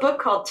 There's a book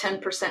called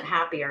 10%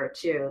 Happier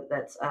too.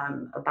 That's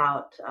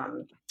about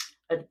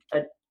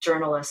a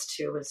journalist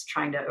who was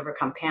trying to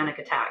overcome panic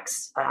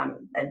attacks.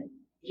 And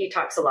he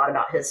talks a lot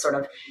about his sort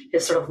of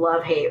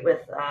love-hate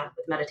with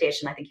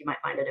meditation. I think you might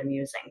find it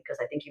amusing, because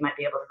I think you might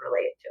be able to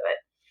relate to it.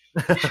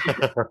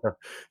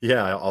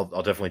 Yeah,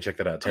 I'll definitely check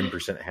that out.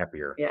 10%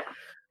 Happier. Yeah.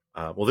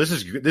 Well, this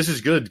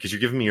is good because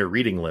you're giving me a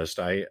reading list.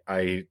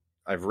 I've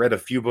read a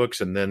few books,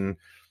 and then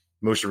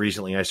most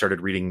recently I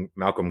started reading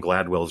Malcolm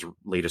Gladwell's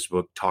latest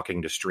book,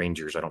 Talking to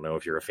Strangers. I don't know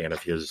if you're a fan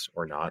of his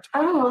or not.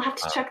 Oh, I'll have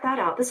to check that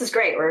out. This is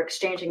great. We're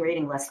exchanging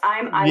reading lists.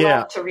 I Yeah.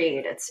 love to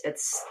read. It's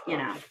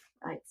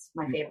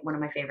my favorite, one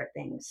of my favorite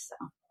things. So.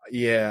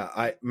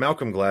 Yeah,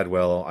 Malcolm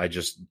Gladwell, I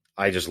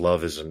just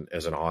love as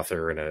an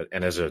author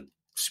and as a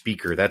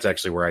speaker. That's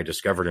actually where I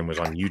discovered him, was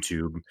on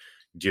YouTube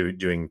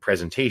doing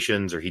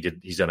presentations, or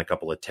he's done a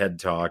couple of TED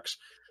Talks.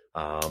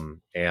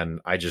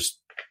 And I just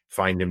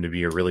find him to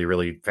be a really,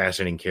 really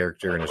fascinating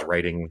character, and his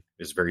writing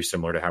is very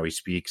similar to how he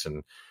speaks.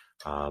 And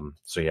but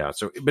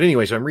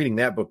anyway, so I'm reading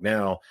that book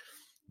now,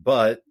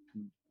 but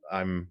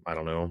I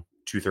don't know,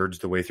 2/3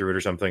 the way through it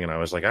or something. And I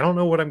was like, I don't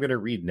know what I'm going to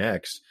read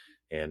next.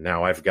 And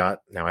now I've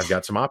got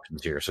some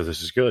options here. So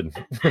this is good.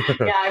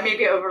 Yeah, I may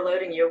be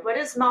overloading you. What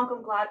is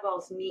Malcolm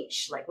Gladwell's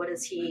niche? Like, what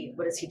does he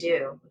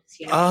do?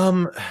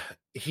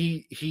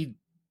 He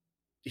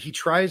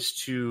tries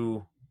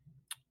to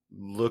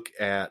look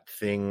at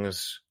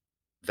things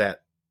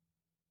that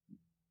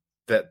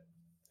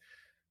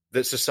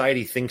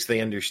society thinks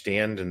they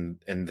understand, and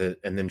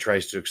then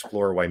tries to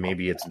explore why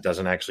maybe it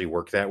doesn't actually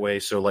work that way.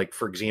 So, like,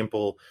 for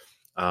example,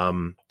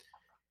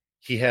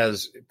 he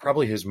has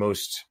probably his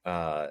most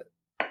the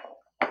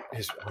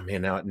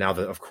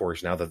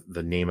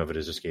name of it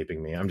is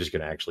escaping me. I'm just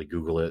going to actually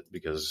Google it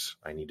because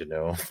I need to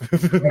know.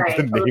 Right.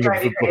 It'll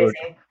drive you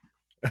crazy.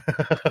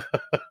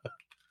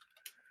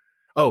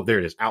 Oh, there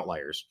it is.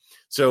 Outliers.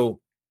 So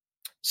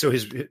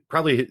his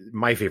probably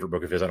my favorite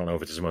book of his, I don't know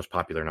if it's his most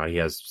popular or not. He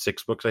has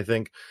 6 books, I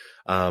think.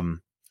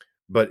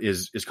 But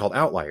is called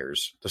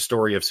Outliers: The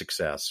Story of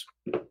Success.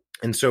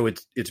 And so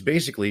it's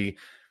basically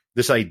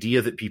this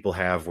idea that people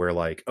have where,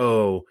 like,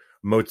 oh,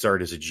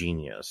 Mozart is a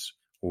genius,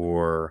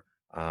 or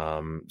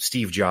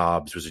Steve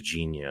Jobs was a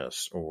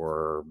genius,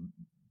 or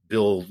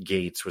Bill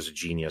Gates was a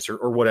genius,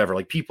 or whatever.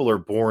 Like, people are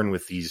born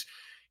with these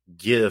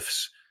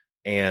gifts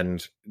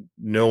and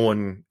no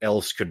one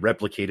else could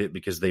replicate it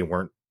because they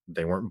weren't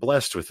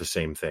blessed with the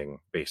same thing,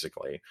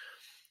 basically.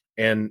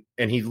 And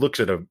he looks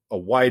at a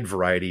wide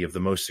variety of the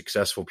most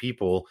successful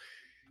people,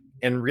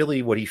 and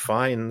really what he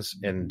finds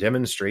and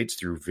demonstrates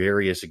through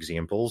various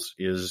examples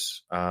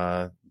is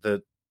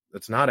that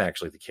that's not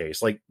actually the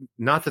case. Like,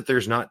 not that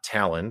there's not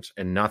talent,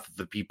 and not that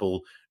the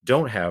people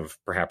don't have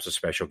perhaps a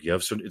special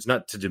gift. So it's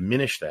not to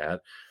diminish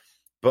that,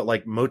 but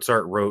like,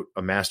 Mozart wrote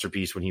a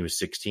masterpiece when he was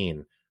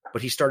 16,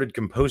 but he started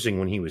composing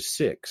when he was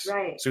 6.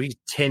 Right. So he's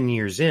 10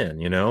 years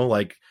in,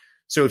 like,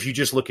 so if you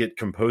just look at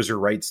composer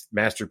writes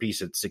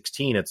masterpiece at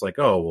 16, it's like,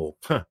 oh,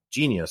 well,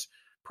 genius,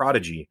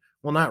 prodigy.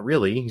 Well, not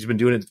really. He's been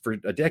doing it for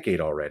a decade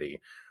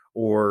already.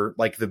 Or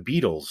like the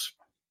Beatles.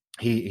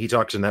 He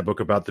talks in that book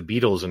about the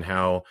Beatles and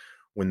how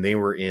when they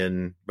were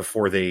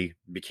before they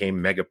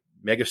became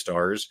mega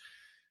stars,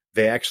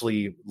 they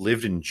actually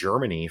lived in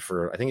Germany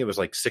for, I think it was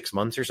like 6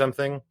 months or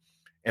something.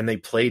 And they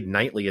played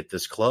nightly at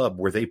this club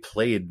where they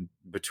played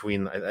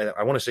between,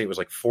 I want to say it was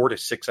like 4 to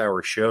 6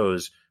 hour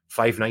shows,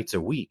 5 nights a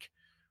week.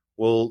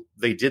 Well,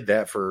 they did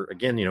that for,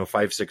 again,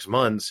 5-6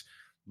 months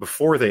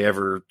before they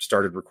ever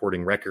started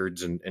recording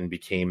records and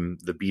became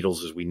the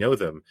Beatles as we know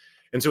them.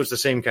 And so it's the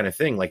same kind of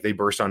thing. Like, they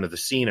burst onto the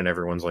scene and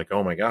everyone's like,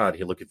 oh my God,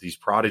 look at these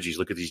prodigies,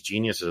 look at these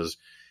geniuses.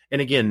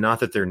 And again, not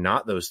that they're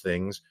not those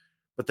things,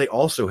 but they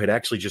also had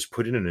actually just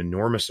put in an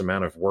enormous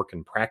amount of work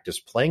and practice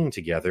playing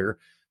together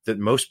that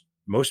most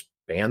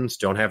bands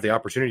don't have the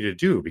opportunity to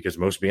do, because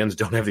most bands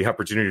don't have the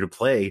opportunity to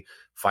play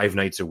 5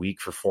 nights a week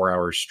for 4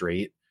 hours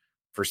straight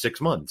for 6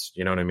 months.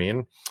 You know what I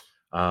mean?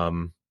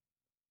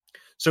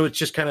 So it's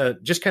just kind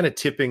of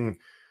tipping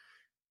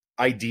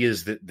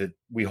ideas that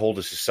we hold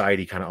as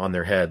society kind of on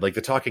their head. Like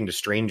the Talking to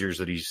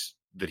Strangers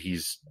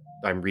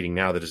I'm reading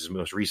now, that is his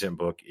most recent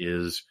book,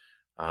 is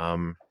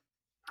kind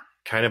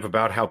of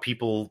about how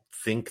people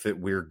think that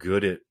we're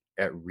good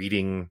at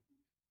reading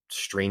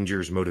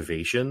strangers'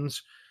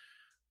 motivations,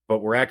 but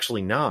we're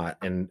actually not.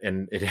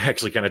 And it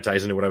actually kind of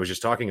ties into what I was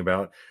just talking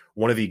about.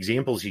 One of the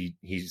examples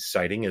he's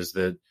citing is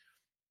that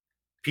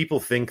people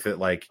think that,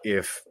 like,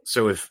 if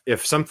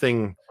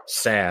something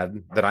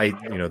sad that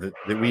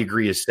that we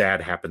agree is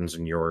sad happens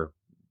in your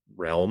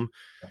realm,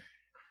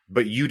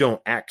 but you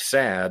don't act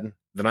sad,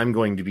 then I'm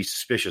going to be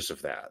suspicious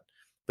of that.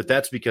 But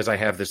that's because I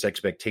have this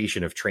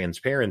expectation of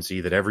transparency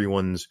that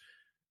everyone's,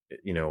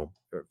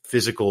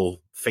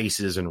 physical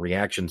faces and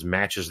reactions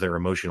matches their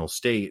emotional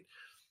state.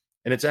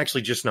 And it's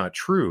actually just not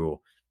true.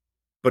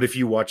 But if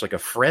you watch like a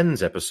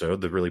Friends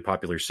episode, the really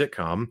popular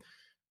sitcom,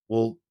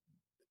 well,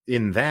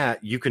 in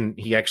that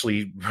he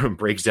actually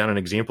breaks down an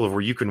example of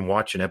where you can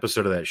watch an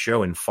episode of that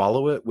show and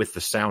follow it with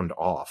the sound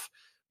off,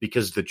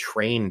 because the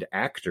trained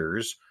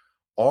actors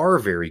are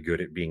very good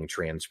at being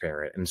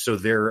transparent. And so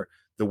the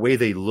way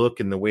they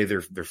look and the way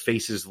their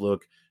faces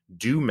look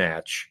do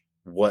match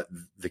what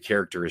the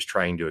character is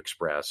trying to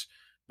express.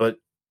 But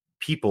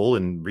people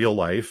in real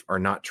life are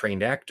not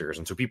trained actors.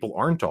 And so people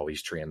aren't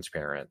always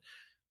transparent,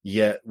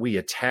 yet we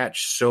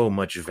attach so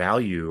much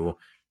value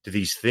to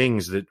these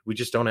things that we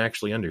just don't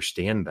actually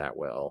understand that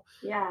well.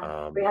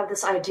 Yeah, we have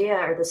this idea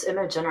or this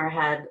image in our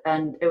head.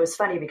 And it was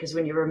funny because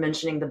when you were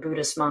mentioning the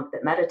Buddhist monk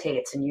that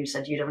meditates and you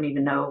said you don't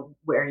even know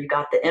where you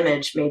got the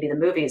image, maybe the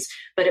movies,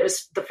 but it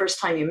was the first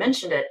time you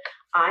mentioned it,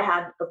 I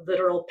had a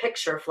literal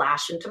picture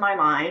flash into my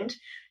mind.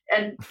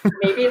 And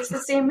maybe it's the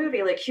same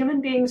movie. Like, human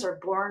beings are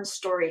born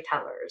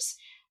storytellers,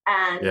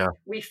 and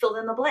we fill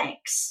in the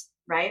blanks,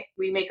 right?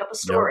 We make up a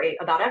story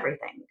about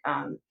everything.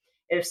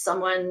 If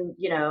someone,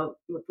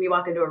 if we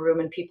walk into a room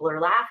and people are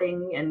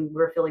laughing and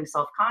we're feeling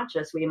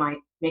self-conscious, we might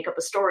make up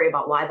a story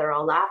about why they're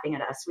all laughing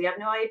at us. We have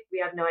no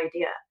idea.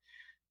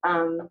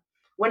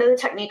 One of the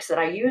techniques that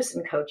I use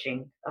in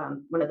coaching,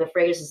 one of the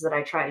phrases that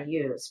I try to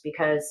use,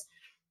 because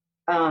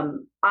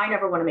I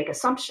never want to make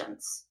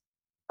assumptions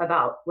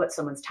about what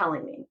someone's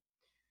telling me.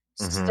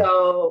 Mm-hmm.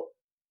 So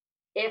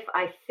if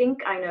I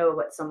think I know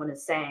what someone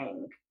is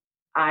saying,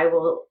 I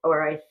will,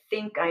 or I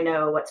think I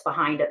know what's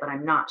behind it, but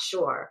I'm not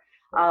sure.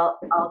 I'll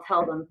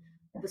tell them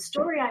the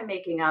story I'm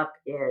making up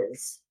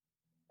is,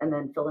 and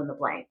then fill in the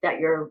blank, that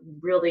you're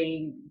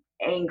really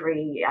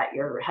angry at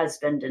your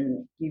husband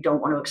and you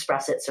don't want to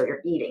express it, so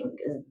you're eating.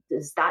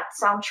 Does that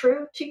sound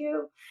true to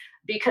you?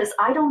 Because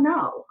I don't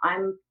know.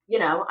 I'm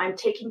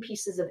taking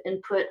pieces of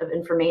input, of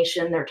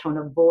information, their tone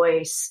of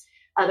voice,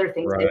 other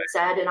things they've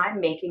said, and I'm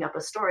making up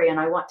a story, and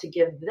I want to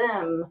give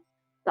them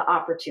the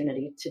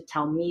opportunity to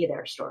tell me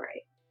their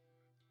story.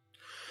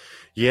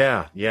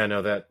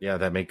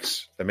 That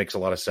makes a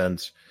lot of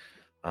sense.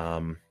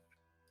 I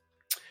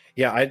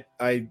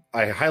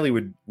highly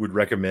would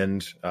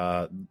recommend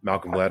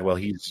Malcolm Gladwell.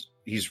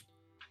 He's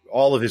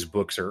all of his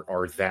books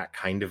are that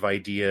kind of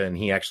idea, and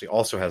he actually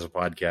also has a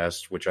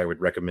podcast which I would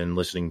recommend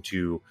listening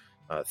to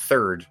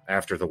third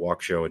after the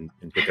walk show and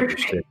pick up your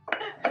stick.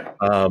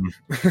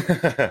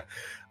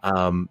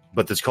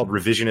 But it's called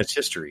Revisionist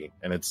History,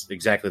 and it's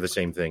exactly the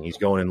same thing. He's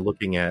going and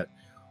looking at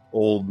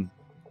old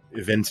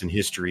events in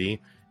history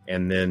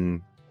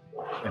and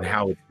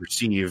how it's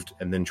perceived,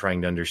 and then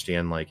trying to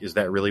understand, like, is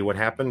that really what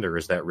happened, or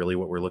is that really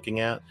what we're looking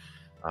at?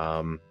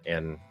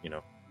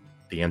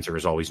 The answer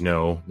is always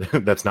no.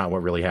 That's not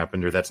what really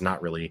happened, or that's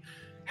not really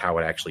how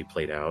it actually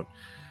played out.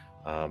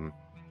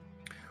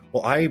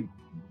 I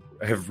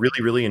have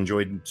really, really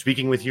enjoyed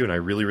speaking with you, and I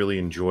really, really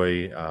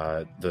enjoy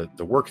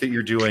the work that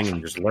you're doing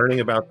and just learning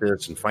about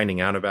this and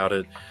finding out about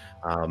it.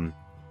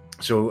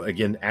 So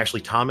again,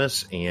 Ashley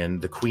Thomas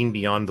and the Queen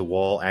Beyond the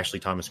Wall, Ashley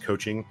Thomas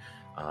Coaching.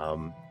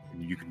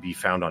 You can be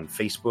found on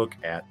Facebook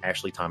at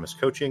Ashley Thomas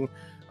Coaching,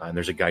 and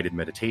there's a guided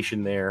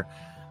meditation there.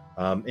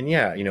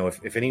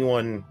 If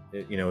anyone,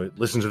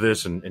 listens to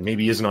this and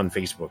maybe isn't on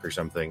Facebook or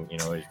something,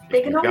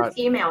 they can always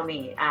email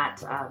me at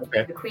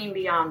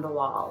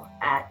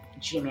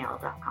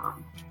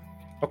thequeenbeyondthewall@gmail.com.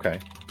 Okay.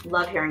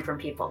 Love hearing from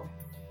people.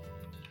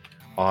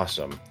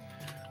 Awesome.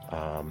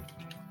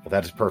 Well,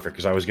 that's perfect,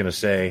 because I was going to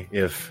say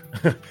if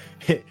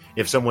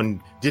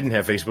someone didn't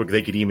have Facebook,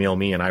 they could email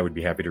me, and I would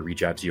be happy to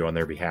reach out to you on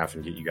their behalf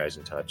and get you guys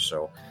in touch.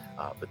 So,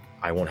 but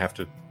I won't have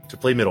to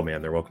play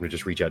middleman. They're welcome to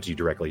just reach out to you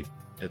directly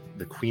at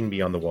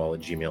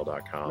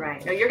thequeenbeyondthewall@gmail.com.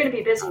 Right. No, you're going to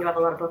be busy. You have a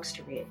lot of books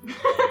to read.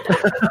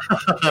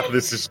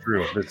 This is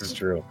true.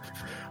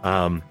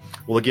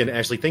 Well, again,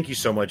 Ashley, thank you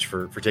so much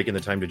for taking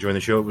the time to join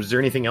the show. Was there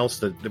anything else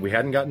that we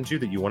hadn't gotten to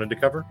that you wanted to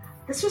cover?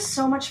 This was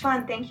so much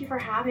fun. Thank you for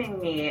having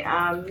me.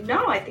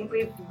 No, I think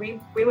we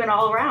went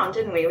all around,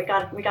 didn't we? We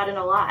got in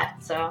a lot.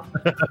 So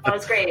that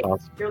was great.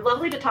 Awesome. You're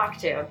lovely to talk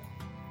to.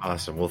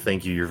 Awesome. Well,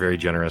 thank you. You're very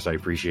generous. I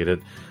appreciate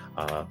it.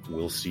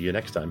 We'll see you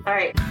next time. All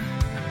right.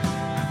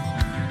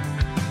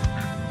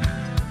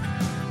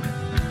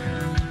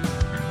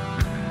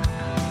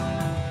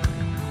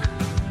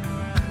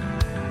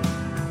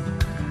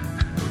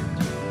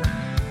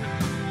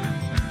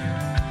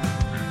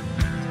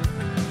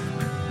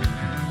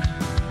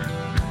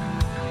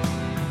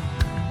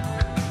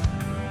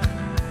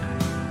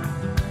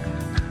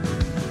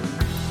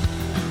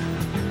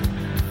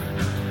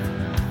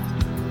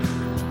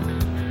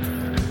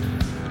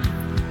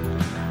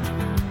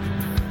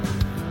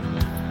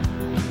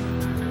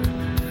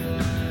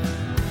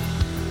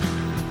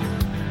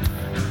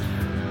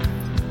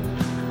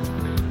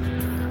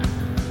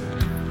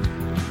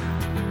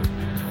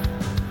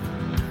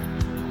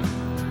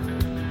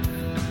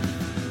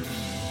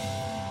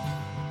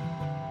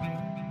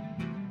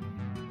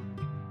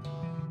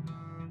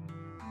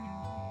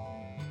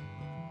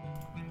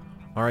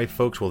 All right,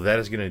 folks. Well, that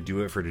is going to do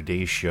it for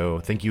today's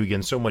show. Thank you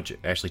again so much,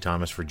 Ashley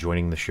Thomas, for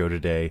joining the show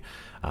today.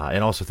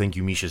 And also thank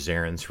you, Misha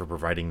Zarins, for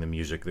providing the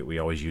music that we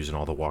always use in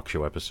all the Walk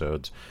Show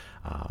episodes.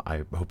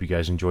 I hope you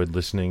guys enjoyed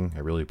listening. I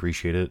really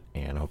appreciate it.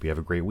 And I hope you have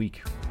a great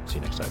week. See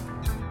you next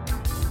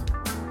time.